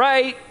tried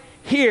right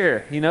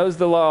here. He knows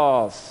the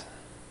laws.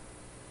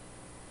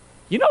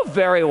 You know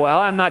very well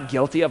I'm not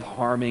guilty of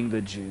harming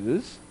the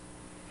Jews.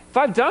 If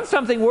I've done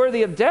something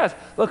worthy of death,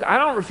 look, I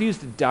don't refuse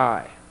to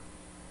die.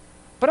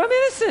 But I'm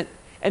innocent,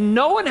 and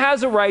no one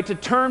has a right to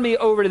turn me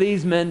over to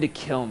these men to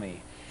kill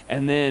me.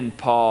 And then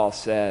Paul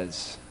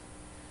says,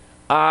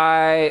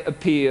 I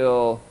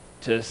appeal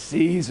to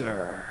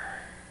Caesar.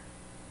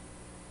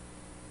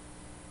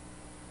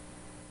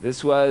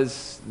 This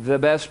was the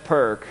best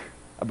perk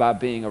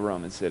about being a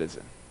Roman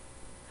citizen.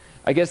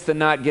 I guess the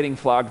not getting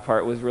flogged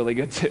part was really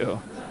good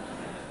too,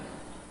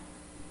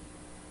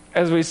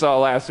 as we saw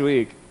last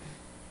week.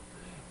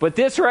 But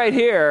this right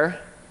here,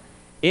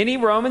 any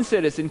Roman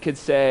citizen could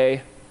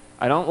say,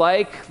 I don't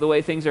like the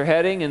way things are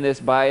heading in this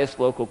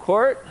biased local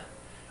court.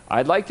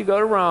 I'd like to go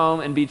to Rome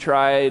and be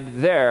tried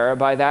there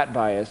by that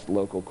biased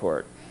local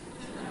court.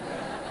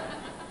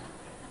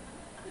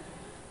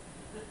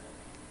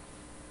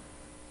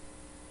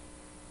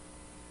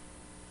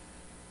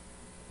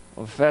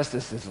 Well,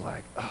 Festus is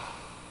like, oh.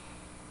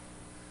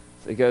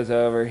 So he goes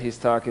over, he's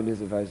talking to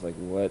his advisor, like,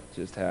 what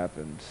just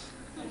happened?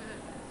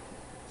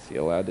 Is he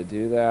allowed to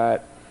do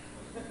that?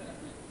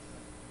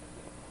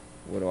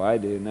 What do I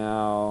do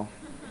now?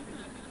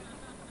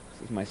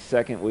 This is my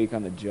second week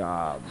on the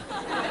job.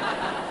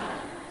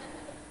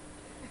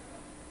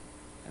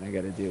 And I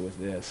got to deal with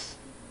this.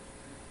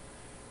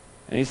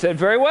 And he said,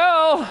 very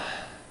well,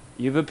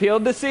 you've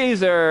appealed to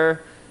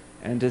Caesar,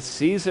 and to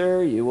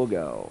Caesar you will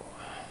go.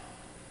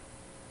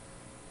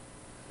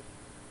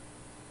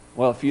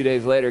 Well, a few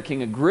days later,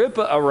 King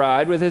Agrippa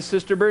arrived with his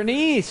sister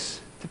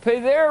Bernice to pay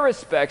their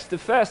respects to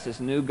Festus,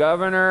 new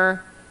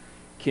governor.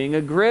 King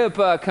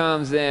Agrippa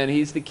comes in.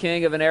 He's the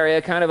king of an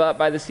area kind of up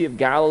by the Sea of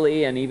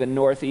Galilee and even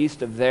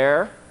northeast of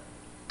there.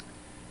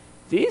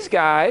 These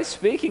guys,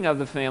 speaking of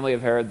the family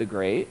of Herod the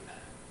Great,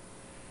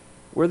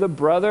 were the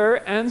brother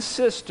and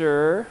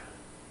sister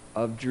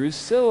of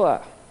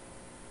Drusilla.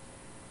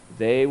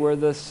 They were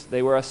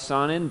a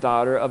son and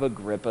daughter of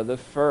Agrippa the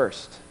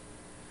First,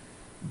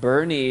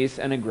 Bernice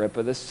and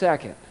Agrippa the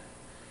Second.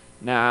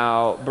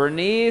 Now,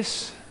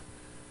 Bernice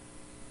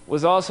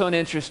was also an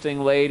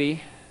interesting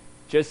lady.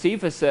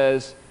 Josephus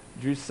says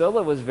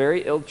Drusilla was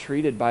very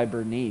ill-treated by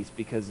Bernice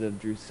because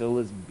of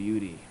Drusilla's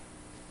beauty.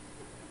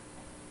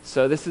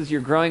 So this is,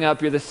 you're growing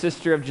up, you're the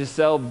sister of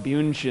Giselle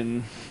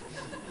Bündchen.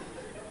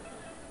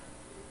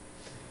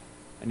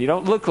 And you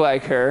don't look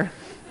like her.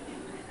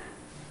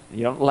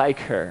 You don't like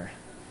her.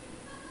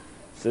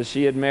 So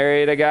she had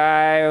married a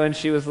guy when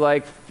she was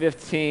like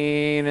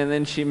 15, and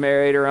then she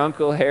married her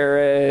uncle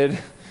Herod.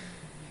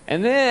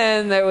 And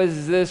then there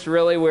was this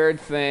really weird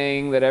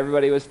thing that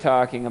everybody was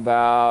talking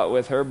about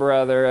with her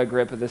brother,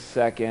 Agrippa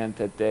II,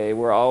 that they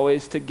were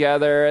always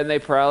together and they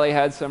probably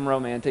had some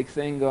romantic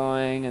thing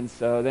going. And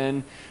so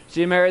then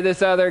she married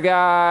this other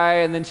guy,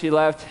 and then she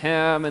left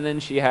him, and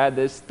then she had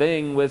this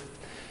thing with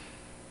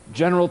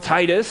General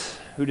Titus,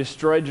 who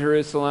destroyed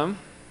Jerusalem.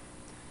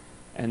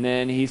 And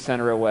then he sent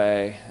her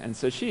away. And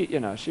so she,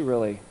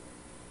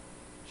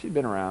 she'd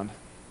been around.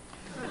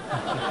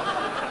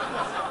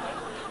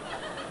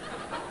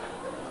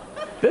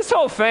 This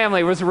whole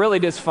family was really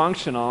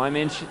dysfunctional. I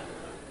mean,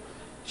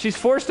 she's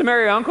forced to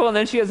marry her uncle, and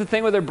then she has a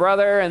thing with her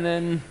brother, and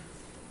then,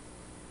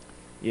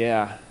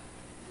 yeah.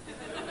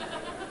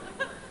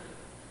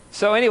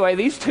 So anyway,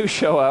 these two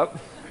show up.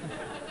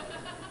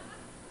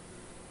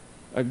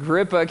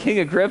 King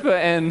Agrippa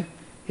and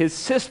his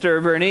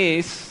sister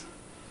Bernice.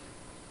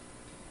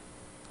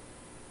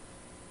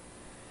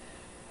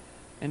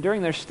 And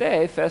during their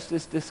stay,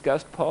 Festus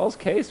discussed Paul's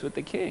case with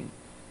the king.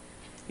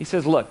 He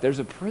says, look, there's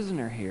a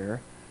prisoner here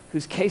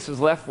whose case was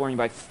left for me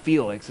by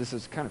Felix. This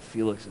is kind of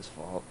Felix's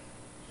fault.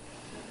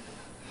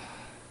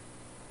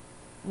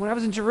 When I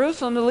was in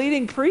Jerusalem, the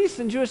leading priests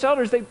and Jewish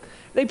elders,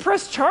 they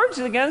pressed charges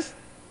against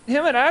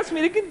him and asked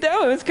me to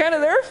condemn him. It's kind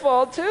of their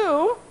fault,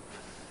 too.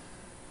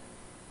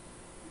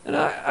 And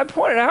I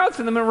pointed out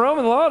to them that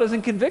Roman law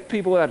doesn't convict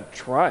people without a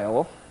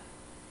trial.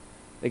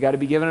 They got to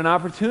be given an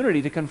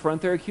opportunity to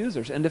confront their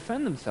accusers and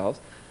defend themselves.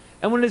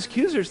 And when his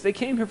accusers, they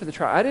came here for the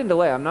trial. I didn't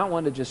delay. I'm not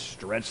one to just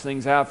stretch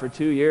things out for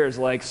 2 years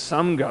like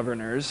some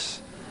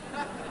governors.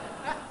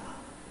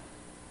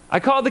 I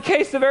called the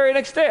case the very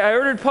next day. I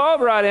ordered Paul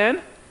brought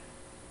in.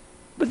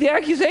 But the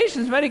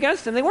accusations made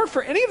against him, they weren't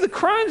for any of the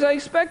crimes I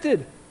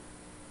expected.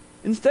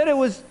 Instead, it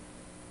was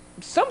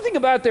something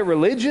about their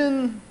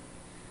religion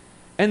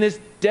and this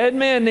dead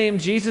man named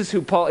Jesus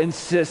who Paul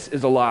insists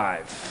is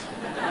alive.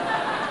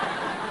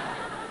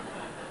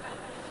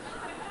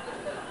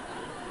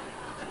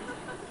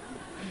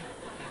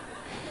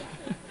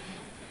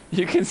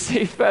 You can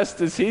see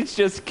Festus, he's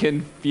just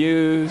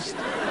confused.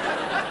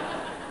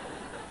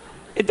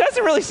 It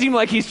doesn't really seem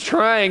like he's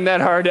trying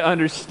that hard to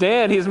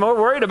understand. He's more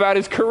worried about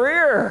his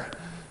career.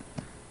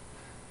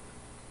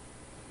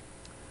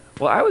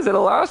 Well, I was at a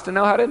loss to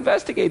know how to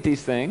investigate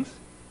these things.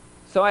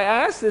 So I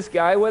asked this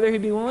guy whether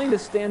he'd be willing to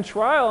stand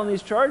trial on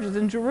these charges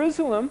in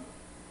Jerusalem.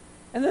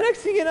 And the next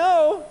thing you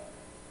know,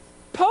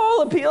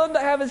 Paul appealed to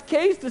have his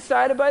case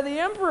decided by the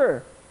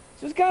emperor.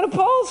 So it's kind of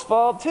Paul's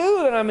fault, too,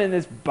 that I'm in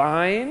this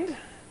bind.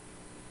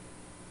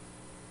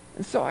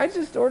 And so I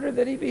just ordered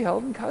that he be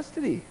held in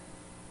custody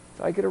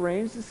so I could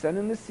arrange to send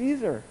him to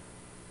Caesar.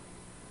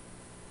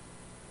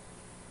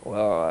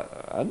 Well,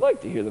 I'd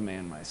like to hear the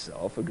man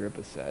myself,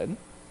 Agrippa said.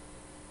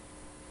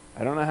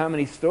 I don't know how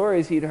many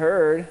stories he'd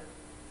heard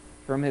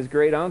from his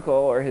great uncle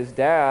or his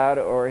dad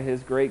or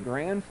his great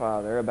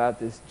grandfather about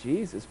this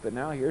Jesus, but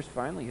now here's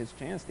finally his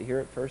chance to hear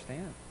it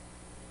firsthand.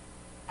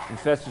 And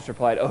Festus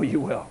replied, oh, you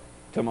will,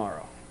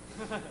 tomorrow.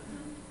 I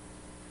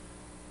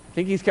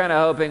think he's kind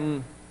of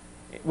hoping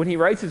when he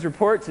writes his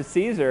report to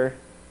Caesar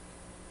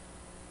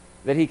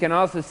that he can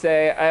also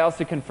say, I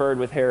also conferred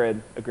with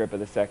Herod Agrippa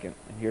II,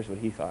 and here's what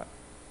he thought.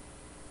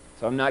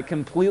 So I'm not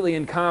completely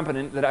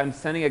incompetent that I'm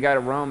sending a guy to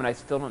Rome and I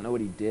still don't know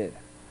what he did.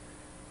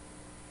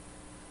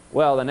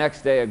 Well, the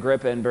next day,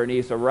 Agrippa and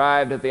Bernice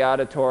arrived at the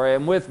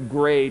auditorium with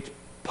great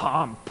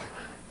pomp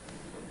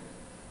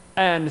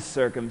and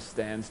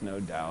circumstance, no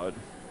doubt.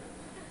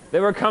 They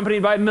were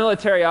accompanied by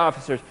military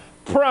officers,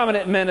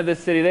 prominent men of the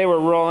city. They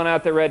were rolling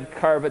out the red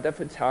carpet. The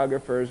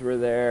photographers were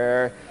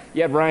there.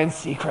 You had Ryan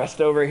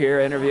Seacrest over here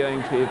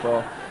interviewing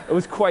people. It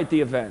was quite the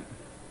event.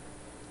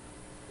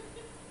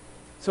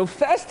 So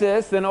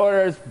Festus then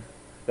orders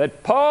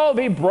that Paul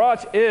be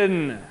brought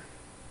in.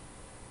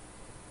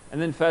 And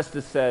then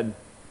Festus said,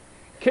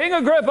 King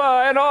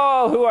Agrippa and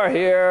all who are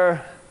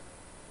here,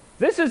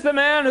 this is the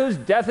man whose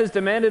death is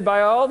demanded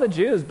by all the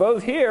Jews,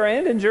 both here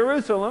and in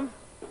Jerusalem.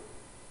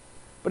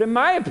 But in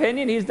my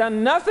opinion, he's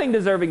done nothing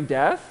deserving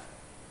death.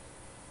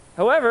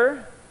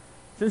 However,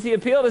 since he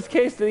appealed his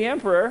case to the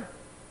emperor,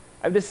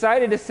 I've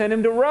decided to send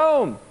him to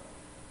Rome.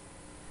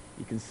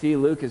 You can see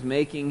Luke is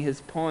making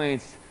his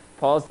points.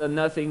 Paul's done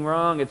nothing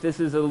wrong. If this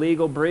is a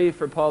legal brief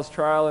for Paul's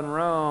trial in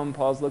Rome,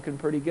 Paul's looking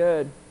pretty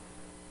good.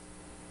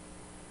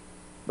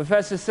 But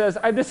Festus says,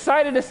 I've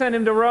decided to send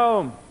him to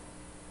Rome.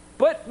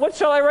 But what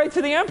shall I write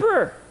to the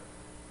emperor?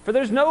 For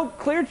there's no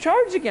clear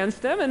charge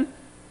against him, and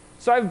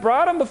so I've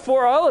brought him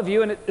before all of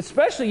you, and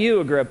especially you,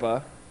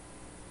 Agrippa,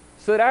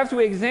 so that after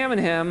we examine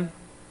him,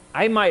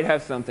 I might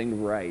have something to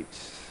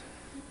write.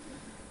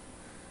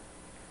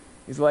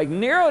 He's like,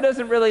 Nero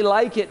doesn't really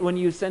like it when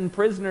you send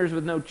prisoners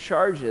with no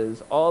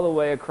charges all the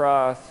way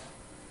across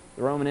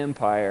the Roman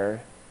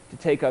Empire to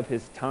take up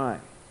his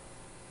time.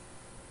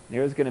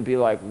 Nero's going to be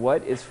like,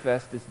 what is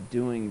Festus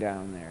doing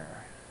down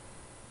there?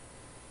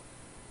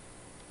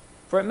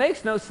 For it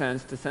makes no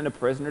sense to send a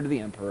prisoner to the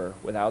emperor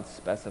without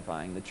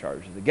specifying the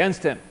charges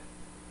against him.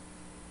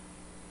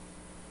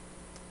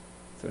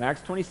 So in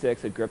Acts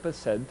 26, Agrippa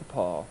said to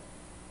Paul,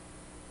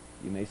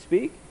 you may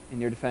speak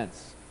in your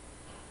defense.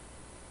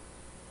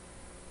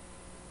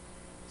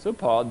 So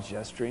Paul,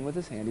 gesturing with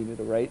his hand, he knew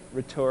the right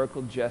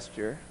rhetorical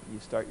gesture when you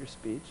start your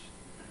speech,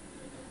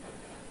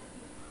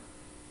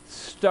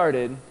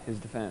 started his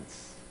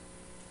defense.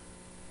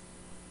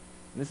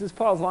 And this is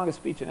Paul's longest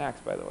speech in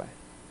Acts, by the way.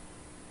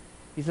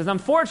 He says, I'm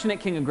fortunate,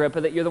 King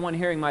Agrippa, that you're the one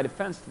hearing my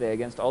defense today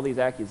against all these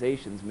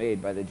accusations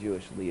made by the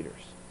Jewish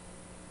leaders.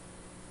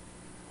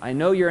 I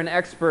know you're an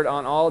expert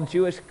on all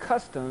Jewish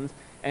customs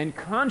and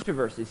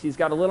controversies. He's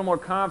got a little more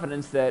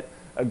confidence that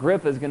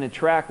Agrippa is going to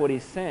track what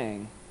he's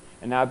saying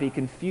and not be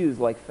confused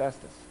like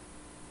Festus.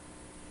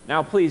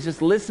 Now, please,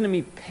 just listen to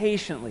me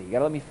patiently. You got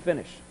to let me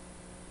finish.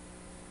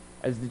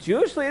 As the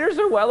Jewish leaders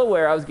are well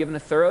aware, I was given a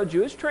thorough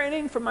Jewish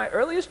training from my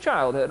earliest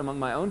childhood among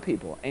my own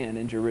people and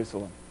in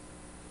Jerusalem.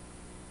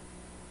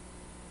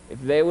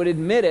 If they would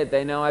admit it,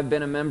 they know I've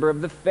been a member of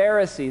the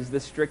Pharisees,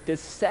 the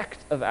strictest sect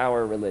of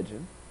our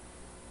religion.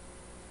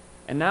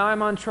 And now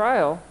I'm on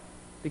trial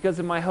because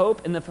of my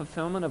hope in the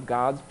fulfillment of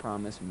God's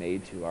promise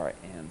made to our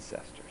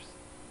ancestors.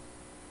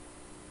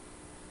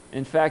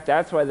 In fact,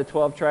 that's why the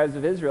 12 tribes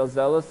of Israel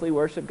zealously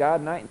worship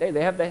God night and day.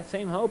 They have the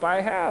same hope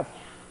I have.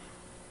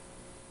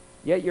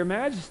 Yet, Your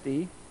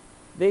Majesty,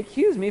 they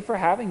accuse me for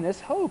having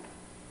this hope.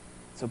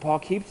 So Paul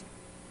keeps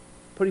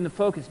putting the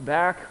focus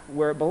back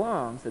where it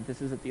belongs, that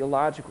this is a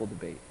theological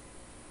debate.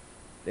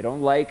 They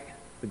don't like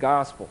the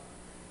gospel.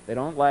 They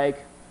don't like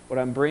what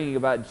I'm bringing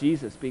about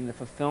Jesus being the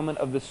fulfillment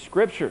of the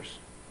Scriptures.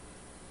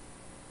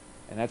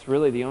 And that's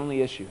really the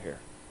only issue here.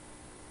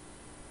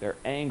 They're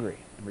angry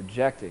and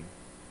rejecting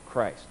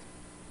Christ.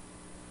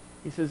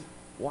 He says,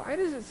 why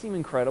does it seem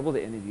incredible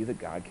to any of you that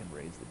God can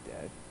raise the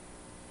dead?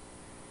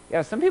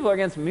 Yeah, some people are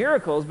against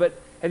miracles, but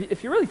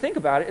if you really think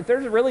about it, if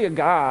there's really a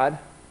God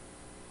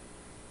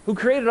who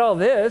created all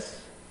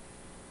this,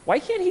 why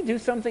can't he do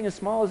something as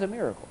small as a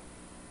miracle?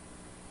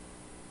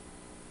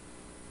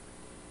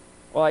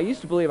 Well, I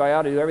used to believe I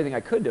ought to do everything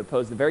I could to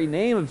oppose the very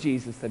name of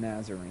Jesus the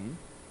Nazarene.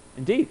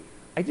 Indeed,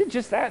 I did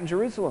just that in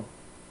Jerusalem.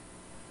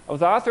 I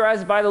was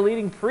authorized by the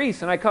leading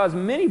priests, and I caused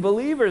many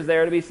believers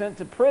there to be sent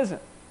to prison.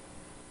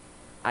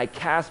 I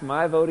cast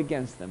my vote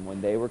against them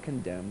when they were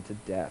condemned to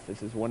death.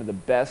 This is one of the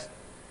best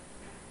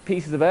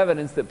pieces of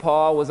evidence that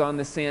Paul was on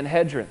the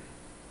Sanhedrin,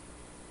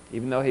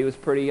 even though he was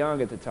pretty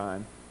young at the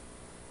time.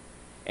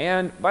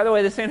 And, by the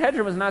way, the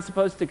Sanhedrin was not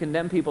supposed to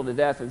condemn people to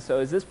death, and so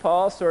is this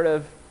Paul sort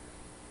of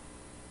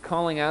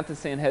calling out the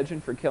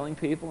Sanhedrin for killing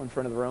people in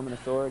front of the Roman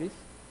authorities?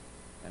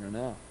 I don't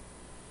know.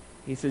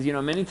 He says,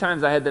 many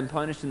times I had them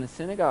punished in the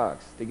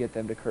synagogues to get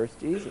them to curse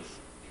Jesus.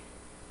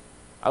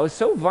 I was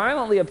so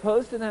violently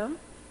opposed to them,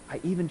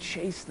 I even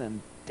chased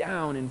them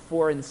down in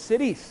foreign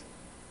cities.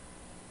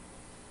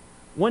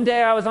 One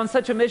day I was on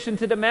such a mission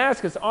to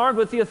Damascus, armed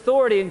with the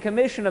authority and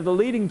commission of the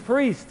leading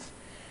priests.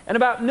 And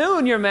about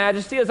noon, Your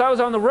Majesty, as I was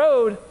on the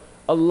road,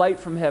 a light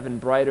from heaven,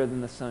 brighter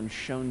than the sun,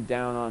 shone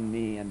down on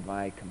me and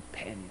my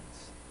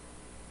companions.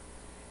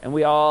 And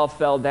we all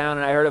fell down,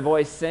 and I heard a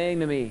voice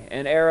saying to me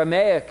in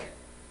Aramaic,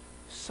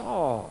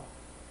 Saul,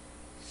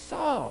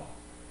 Saul,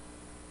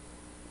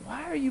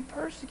 why are you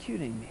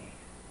persecuting me?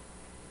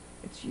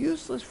 It's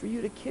useless for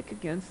you to kick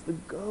against the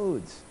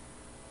goads.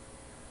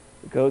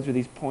 The goads were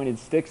these pointed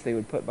sticks they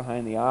would put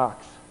behind the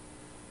ox.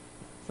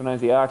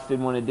 Sometimes the ox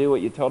didn't want to do what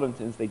you told him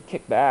to, so they'd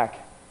kick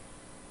back.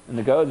 And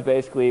the goads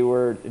basically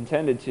were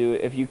intended to,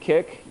 if you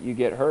kick, you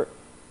get hurt.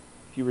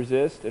 If you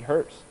resist, it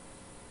hurts.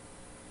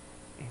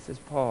 And he says,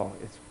 Paul,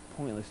 it's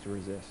pointless to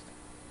resist.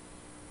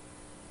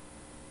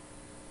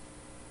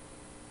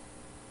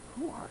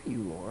 Who are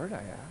you, Lord? I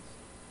asked.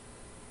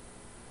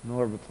 And the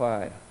Lord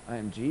replied, I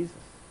am Jesus,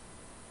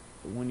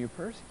 the one you're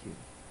persecuting.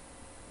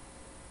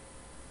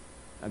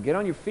 Now get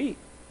on your feet,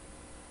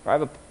 for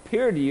I've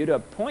appeared to you to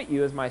appoint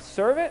you as my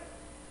servant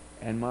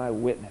and my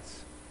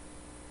witness.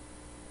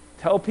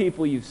 Tell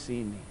people you've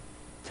seen me.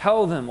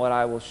 Tell them what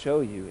I will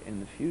show you in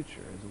the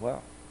future as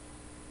well.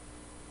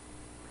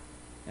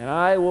 And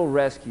I will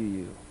rescue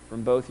you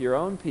from both your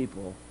own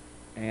people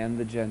and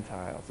the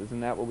Gentiles.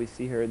 Isn't that what we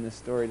see here in this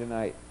story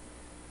tonight?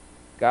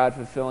 God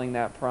fulfilling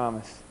that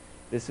promise.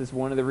 This is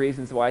one of the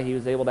reasons why he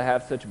was able to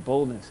have such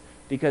boldness,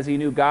 because he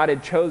knew God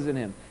had chosen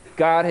him.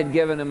 God had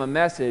given him a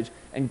message,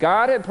 and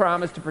God had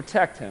promised to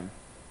protect him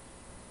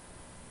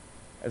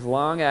as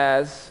long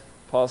as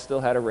Paul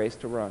still had a race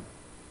to run.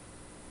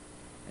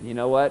 And you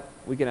know what?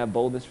 We can have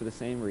boldness for the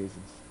same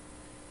reasons.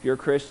 If you're a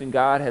Christian,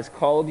 God has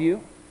called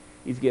you,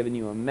 he's given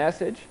you a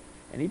message,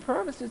 and he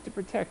promises to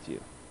protect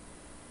you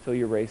until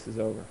your race is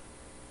over.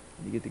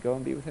 And you get to go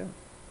and be with him.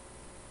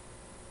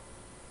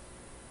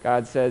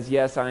 God says,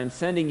 yes, I am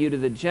sending you to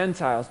the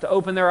Gentiles to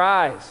open their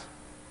eyes.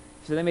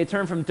 so they may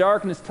turn from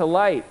darkness to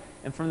light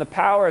and from the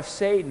power of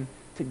Satan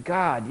to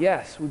God.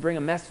 Yes, we bring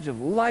a message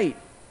of light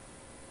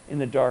in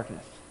the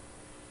darkness.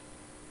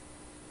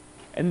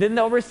 And then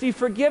they'll receive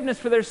forgiveness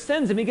for their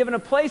sins and be given a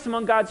place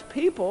among God's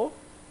people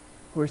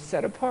who are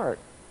set apart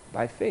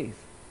by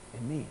faith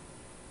in me.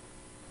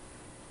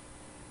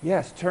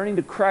 Yes, turning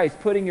to Christ,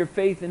 putting your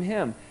faith in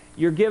him.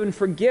 You're given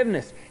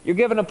forgiveness. You're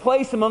given a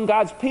place among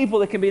God's people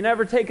that can be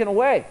never taken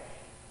away.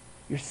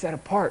 You're set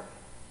apart.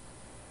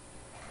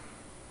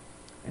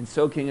 And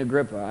so, King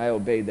Agrippa, I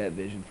obeyed that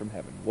vision from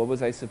heaven. What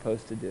was I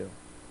supposed to do?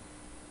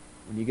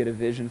 When you get a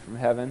vision from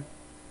heaven,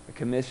 a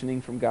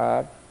commissioning from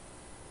God,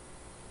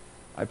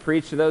 I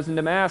preached to those in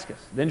Damascus,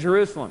 then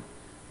Jerusalem,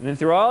 and then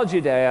through all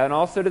Judea and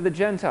also to the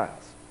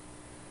Gentiles,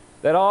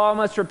 that all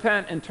must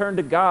repent and turn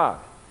to God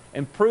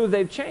and prove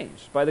they've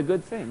changed by the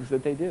good things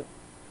that they do.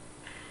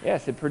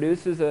 Yes, it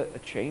produces a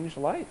changed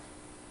life.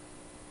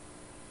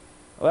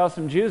 Well,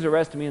 some Jews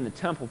arrested me in the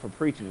temple for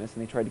preaching this,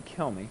 and they tried to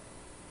kill me.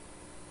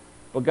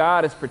 But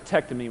God has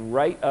protected me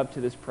right up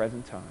to this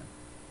present time,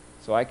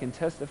 so I can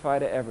testify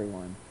to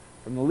everyone,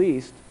 from the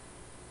least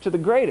to the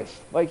greatest,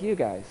 like you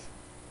guys.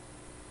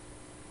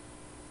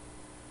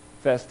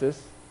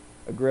 Festus,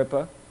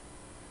 Agrippa,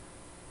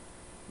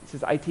 he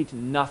says, I teach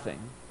nothing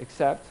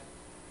except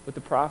what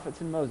the prophets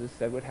and Moses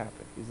said would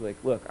happen. He's like,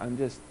 look, I'm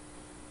just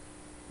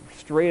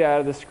straight out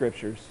of the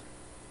scriptures.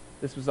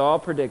 This was all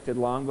predicted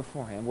long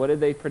beforehand. What did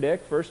they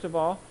predict? First of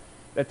all,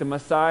 that the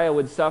Messiah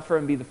would suffer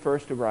and be the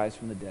first to rise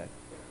from the dead.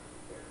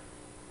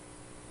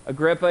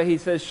 Agrippa, he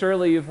says,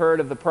 surely you've heard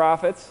of the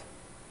prophets.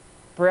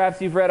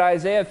 Perhaps you've read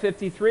Isaiah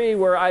 53,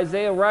 where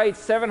Isaiah writes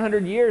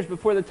 700 years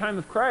before the time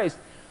of Christ,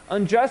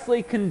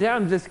 unjustly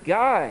condemned, this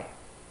guy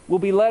will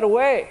be led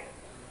away.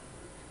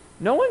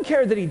 No one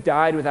cared that he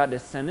died without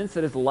descendants,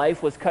 that his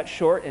life was cut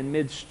short in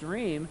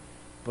midstream,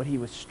 but he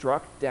was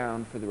struck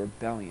down for the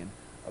rebellion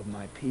of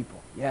my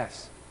people.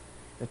 Yes,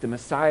 that the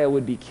Messiah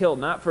would be killed,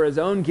 not for his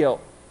own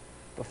guilt,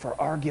 but for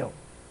our guilt.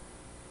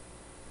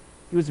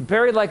 He was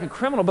buried like a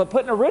criminal, but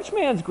put in a rich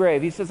man's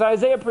grave. He says,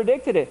 Isaiah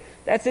predicted it.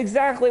 That's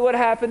exactly what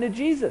happened to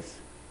Jesus.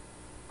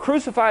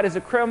 Crucified as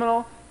a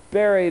criminal,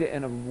 buried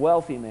in a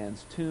wealthy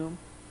man's tomb,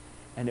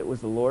 and it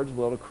was the Lord's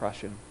will to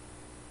crush him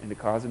and to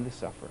cause him to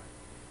suffer.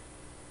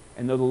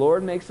 And though the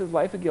Lord makes his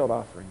life a guilt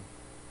offering,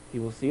 he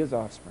will see his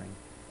offspring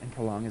and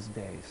prolong his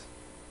days.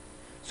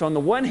 So on the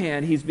one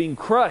hand, he's being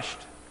crushed.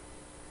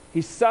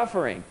 He's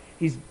suffering.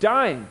 He's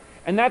dying.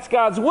 And that's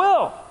God's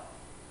will.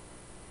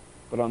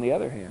 But on the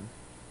other hand,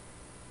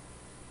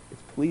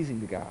 it's pleasing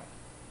to God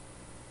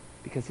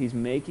because he's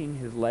making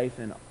his life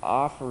an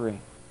offering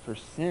for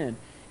sin.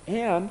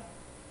 And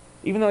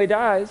even though he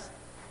dies,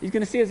 he's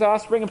going to see his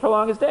offspring and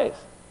prolong his days.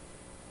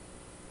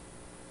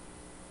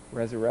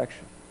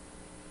 Resurrection.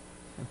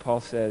 And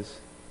Paul says,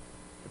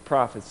 the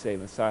prophets say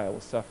Messiah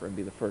will suffer and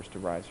be the first to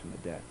rise from the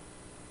dead.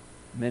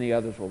 Many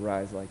others will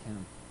rise like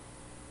him.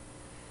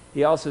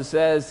 He also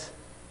says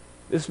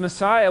this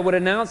Messiah would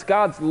announce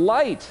God's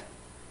light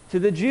to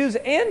the Jews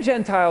and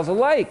Gentiles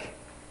alike,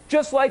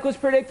 just like was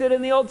predicted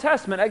in the Old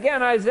Testament.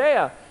 Again,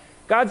 Isaiah,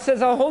 God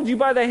says, I'll hold you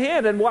by the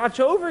hand and watch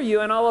over you,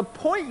 and I'll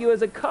appoint you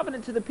as a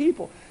covenant to the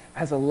people,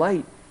 as a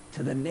light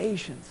to the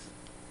nations.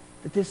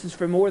 That this is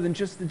for more than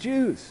just the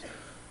Jews.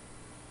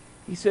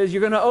 He says,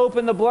 you're going to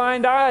open the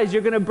blind eyes.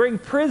 You're going to bring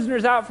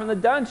prisoners out from the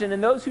dungeon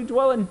and those who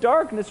dwell in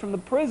darkness from the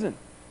prison.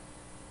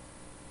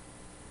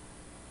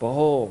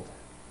 Behold,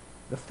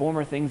 the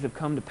former things have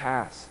come to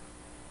pass.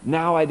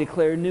 Now I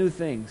declare new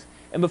things.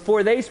 And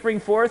before they spring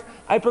forth,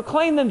 I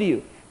proclaim them to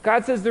you.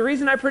 God says, the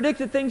reason I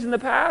predicted things in the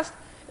past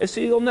is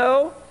so you'll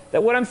know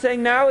that what I'm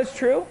saying now is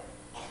true.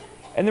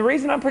 And the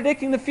reason I'm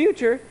predicting the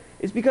future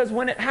is because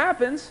when it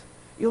happens,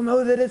 you'll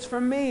know that it's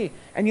from me.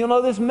 And you'll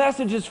know this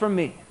message is from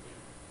me.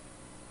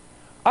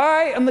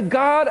 I am the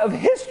God of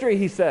history,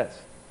 he says.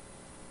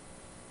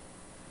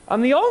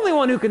 I'm the only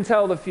one who can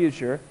tell the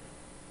future.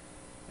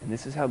 And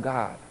this is how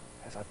God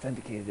has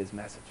authenticated his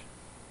message.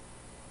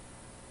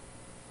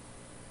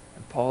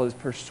 And Paul is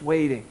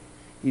persuading,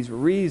 he's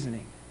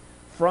reasoning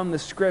from the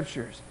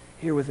scriptures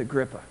here with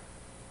Agrippa.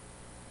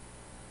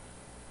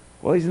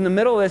 Well, he's in the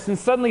middle of this, and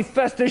suddenly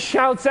Festus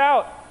shouts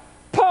out,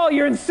 Paul,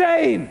 you're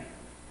insane.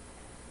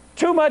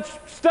 Too much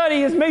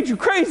study has made you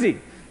crazy.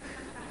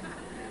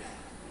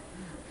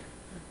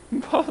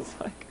 And Paul's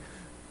like,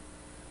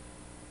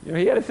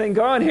 he had a thing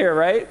going here,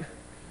 right?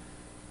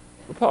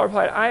 But Paul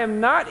replied, I am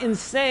not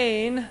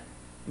insane,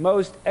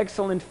 most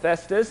excellent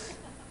Festus.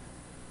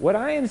 What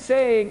I am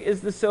saying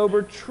is the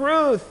sober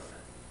truth.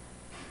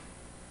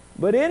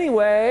 But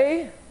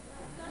anyway,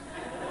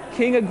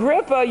 King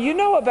Agrippa, you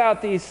know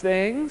about these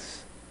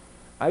things.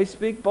 I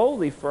speak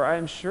boldly, for I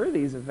am sure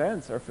these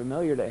events are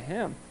familiar to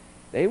him.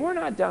 They were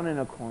not done in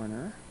a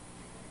corner.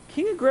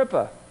 King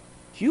Agrippa,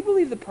 do you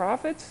believe the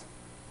prophets?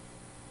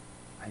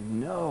 I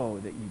know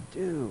that you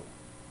do.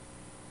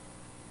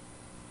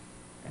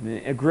 And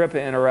then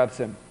Agrippa interrupts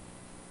him.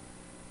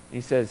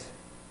 He says,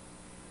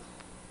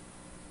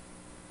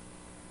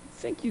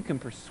 think you can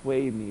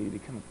persuade me to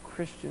become a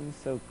Christian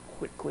so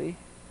quickly?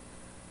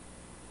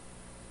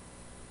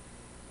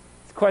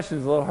 It's question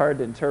is a little hard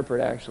to interpret,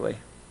 actually.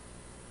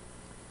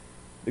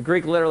 The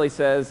Greek literally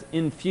says,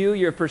 in few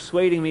you're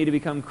persuading me to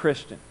become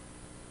Christian.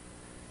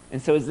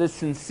 And so is this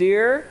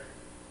sincere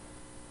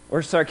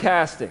or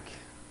sarcastic?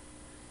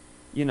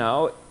 You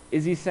know,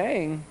 is he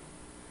saying,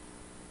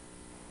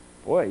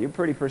 boy, you're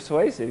pretty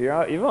persuasive.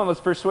 You've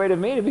almost persuaded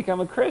me to become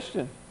a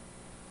Christian.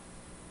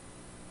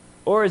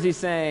 Or is he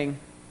saying,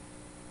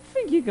 I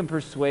think you can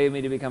persuade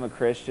me to become a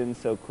Christian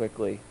so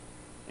quickly,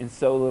 in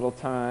so little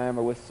time,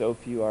 or with so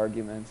few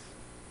arguments?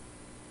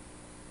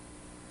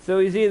 So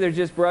he's either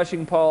just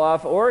brushing Paul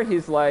off, or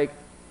he's like,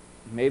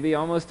 maybe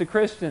almost a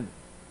Christian.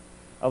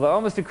 Although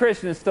almost a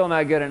Christian is still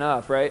not good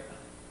enough, right?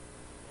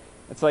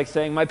 It's like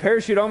saying, my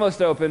parachute almost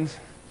opened.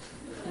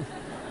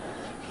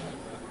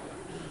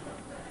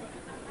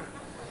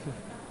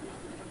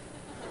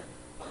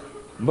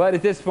 But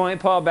at this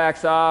point, Paul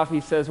backs off.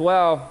 He says,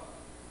 well,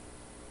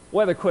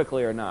 whether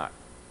quickly or not,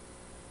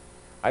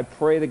 I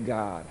pray to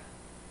God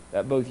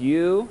that both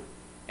you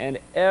and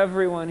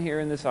everyone here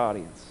in this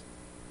audience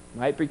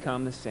might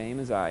become the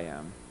same as I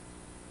am.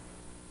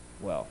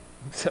 Well,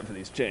 except for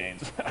these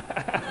chains.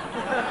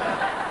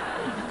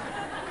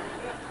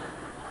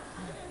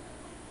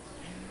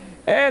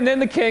 And then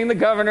the king, the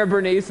governor,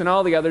 Bernice, and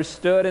all the others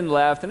stood and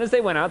left. And as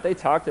they went out, they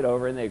talked it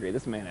over, and they agreed,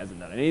 this man hasn't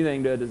done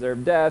anything to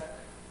deserve death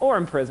or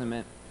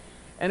imprisonment.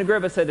 And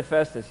Agrippa said to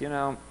Festus, you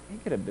know, he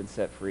could have been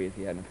set free if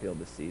he hadn't appealed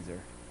to Caesar.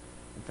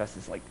 And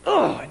Festus is like,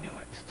 oh, I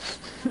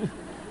knew it.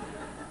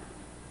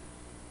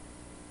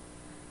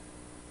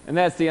 And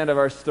that's the end of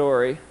our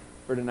story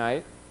for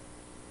tonight.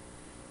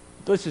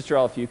 Let's just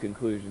draw a few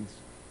conclusions.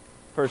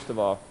 First of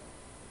all,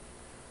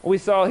 what we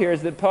saw here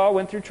is that Paul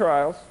went through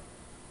trials,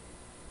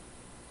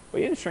 but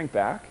he didn't shrink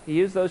back. He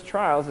used those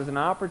trials as an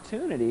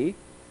opportunity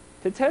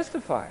to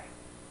testify,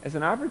 as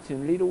an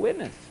opportunity to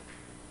witness.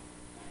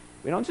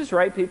 We don't just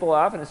write people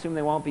off and assume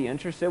they won't be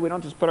interested. We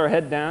don't just put our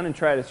head down and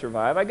try to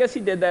survive. I guess he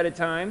did that at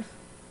times.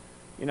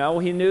 You know,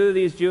 he knew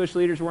these Jewish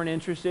leaders weren't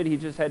interested. He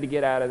just had to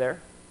get out of there.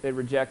 They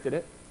rejected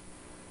it.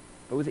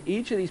 But with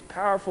each of these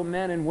powerful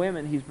men and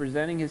women, he's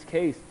presenting his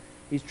case.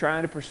 He's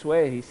trying to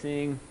persuade. He's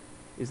seeing,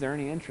 is there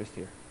any interest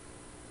here?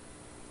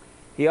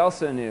 He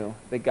also knew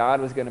that God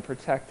was going to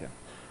protect him,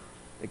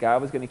 that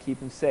God was going to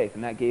keep him safe,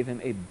 and that gave him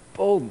a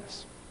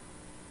boldness.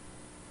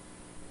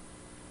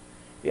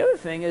 The other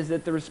thing is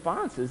that the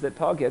responses that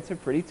Paul gets are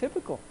pretty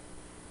typical.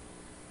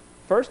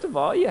 First of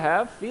all, you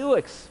have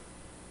Felix.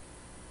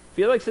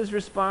 Felix's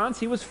response,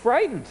 he was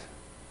frightened.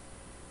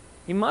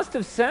 He must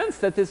have sensed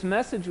that this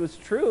message was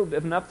true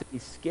enough to be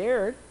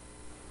scared.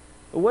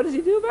 But what does he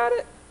do about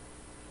it?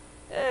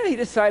 He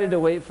decided to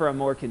wait for a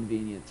more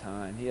convenient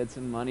time. He had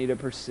some money to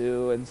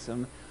pursue and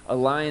some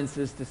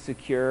alliances to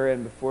secure,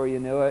 and before you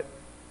knew it,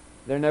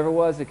 there never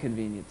was a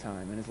convenient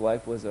time, and his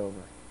life was over.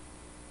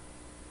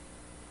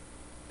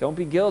 Don't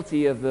be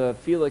guilty of the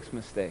Felix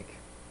mistake,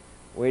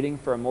 waiting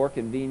for a more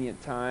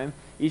convenient time.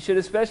 You should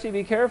especially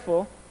be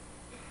careful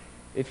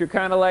if you're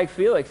kind of like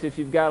Felix, if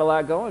you've got a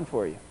lot going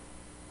for you.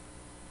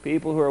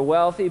 People who are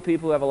wealthy,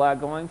 people who have a lot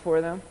going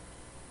for them,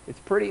 it's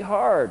pretty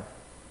hard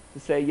to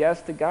say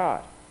yes to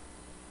God.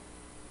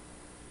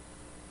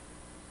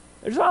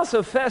 There's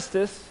also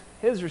Festus.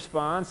 His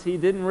response, he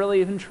didn't really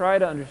even try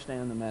to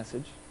understand the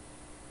message,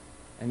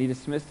 and he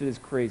dismissed it as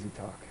crazy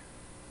talk.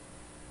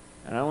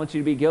 And I don't want you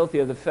to be guilty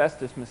of the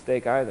Festus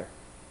mistake either.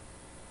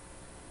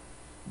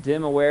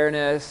 Dim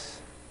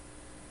awareness,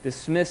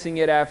 dismissing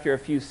it after a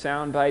few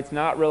sound bites,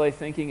 not really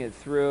thinking it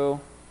through.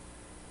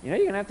 You know,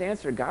 you're going to have to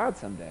answer to God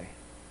someday.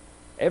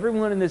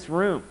 Everyone in this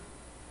room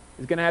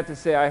is going to have to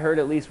say, I heard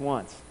at least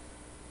once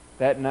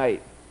that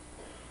night.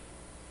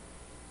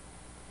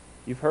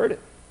 You've heard it.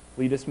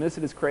 Will you dismiss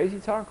it as crazy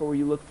talk, or will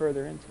you look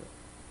further into it?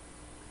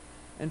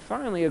 And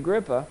finally,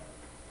 Agrippa,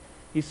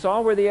 he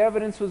saw where the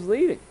evidence was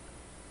leading.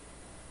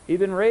 He'd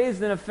been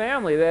raised in a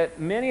family that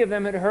many of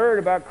them had heard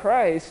about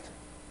Christ.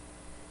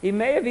 He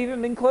may have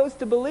even been close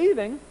to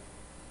believing,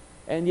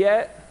 and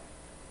yet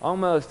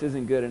almost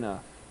isn't good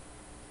enough.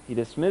 He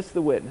dismissed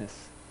the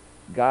witness,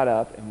 got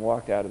up, and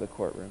walked out of the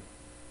courtroom.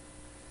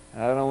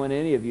 And I don't want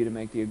any of you to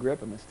make the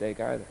Agrippa mistake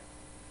either,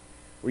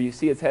 where you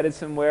see it's headed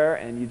somewhere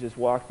and you just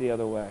walk the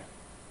other way.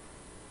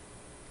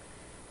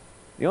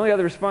 The only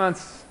other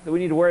response that we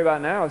need to worry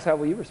about now is how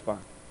will you respond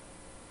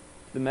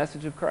to the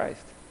message of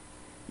Christ.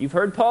 You've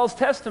heard Paul's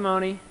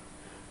testimony.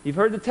 You've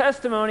heard the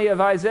testimony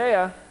of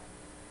Isaiah.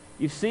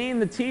 You've seen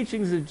the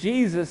teachings of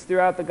Jesus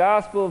throughout the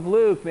Gospel of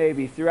Luke,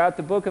 maybe, throughout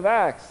the book of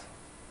Acts.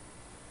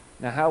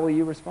 Now, how will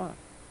you respond?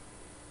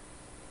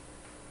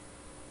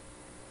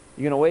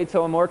 You're going to wait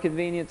till a more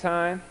convenient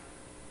time?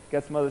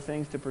 Got some other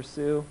things to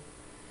pursue?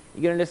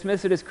 You're going to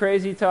dismiss it as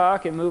crazy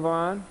talk and move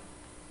on?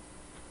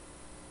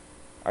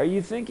 Are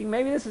you thinking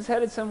maybe this is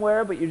headed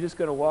somewhere, but you're just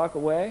going to walk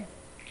away?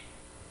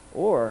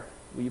 Or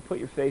will you put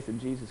your faith in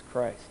Jesus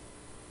Christ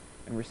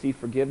and receive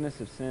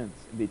forgiveness of sins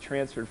and be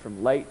transferred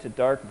from light to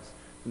darkness,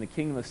 from the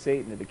kingdom of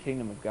Satan to the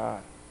kingdom of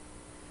God,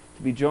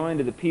 to be joined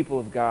to the people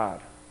of God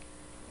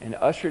and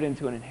ushered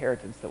into an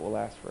inheritance that will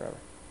last forever?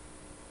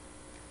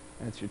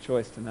 And it's your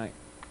choice tonight.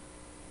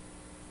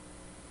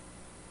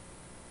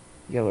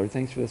 Yeah, Lord,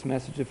 thanks for this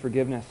message of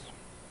forgiveness.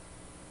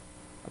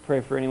 I pray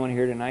for anyone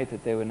here tonight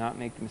that they would not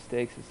make the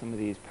mistakes of some of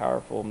these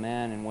powerful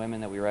men and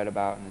women that we read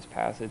about in this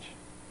passage,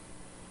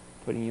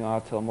 putting you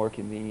off till a more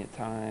convenient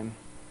time,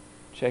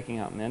 checking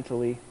out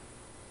mentally,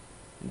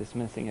 and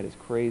dismissing it as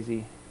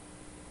crazy,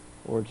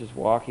 or just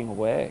walking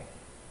away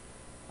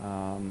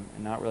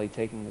and not really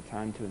taking the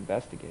time to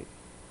investigate.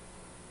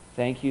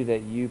 Thank you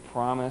that you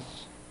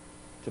promise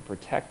to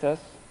protect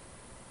us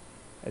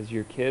as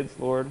your kids,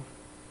 Lord,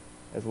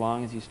 as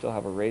long as you still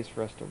have a race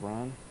for us to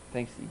run.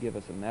 Thanks that you give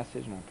us a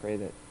message, and I pray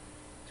that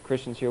as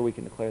Christians here we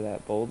can declare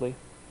that boldly.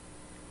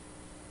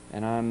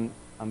 And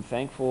I'm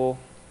thankful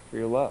for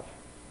your love,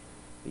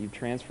 that you've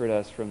transferred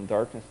us from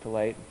darkness to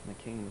light, from the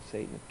kingdom of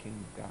Satan to the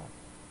kingdom of God.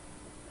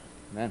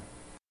 Amen.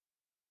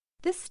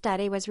 This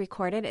study was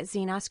recorded at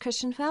Xenos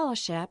Christian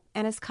Fellowship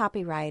and is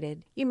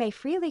copyrighted. You may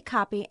freely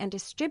copy and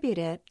distribute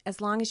it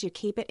as long as you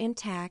keep it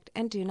intact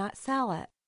and do not sell it.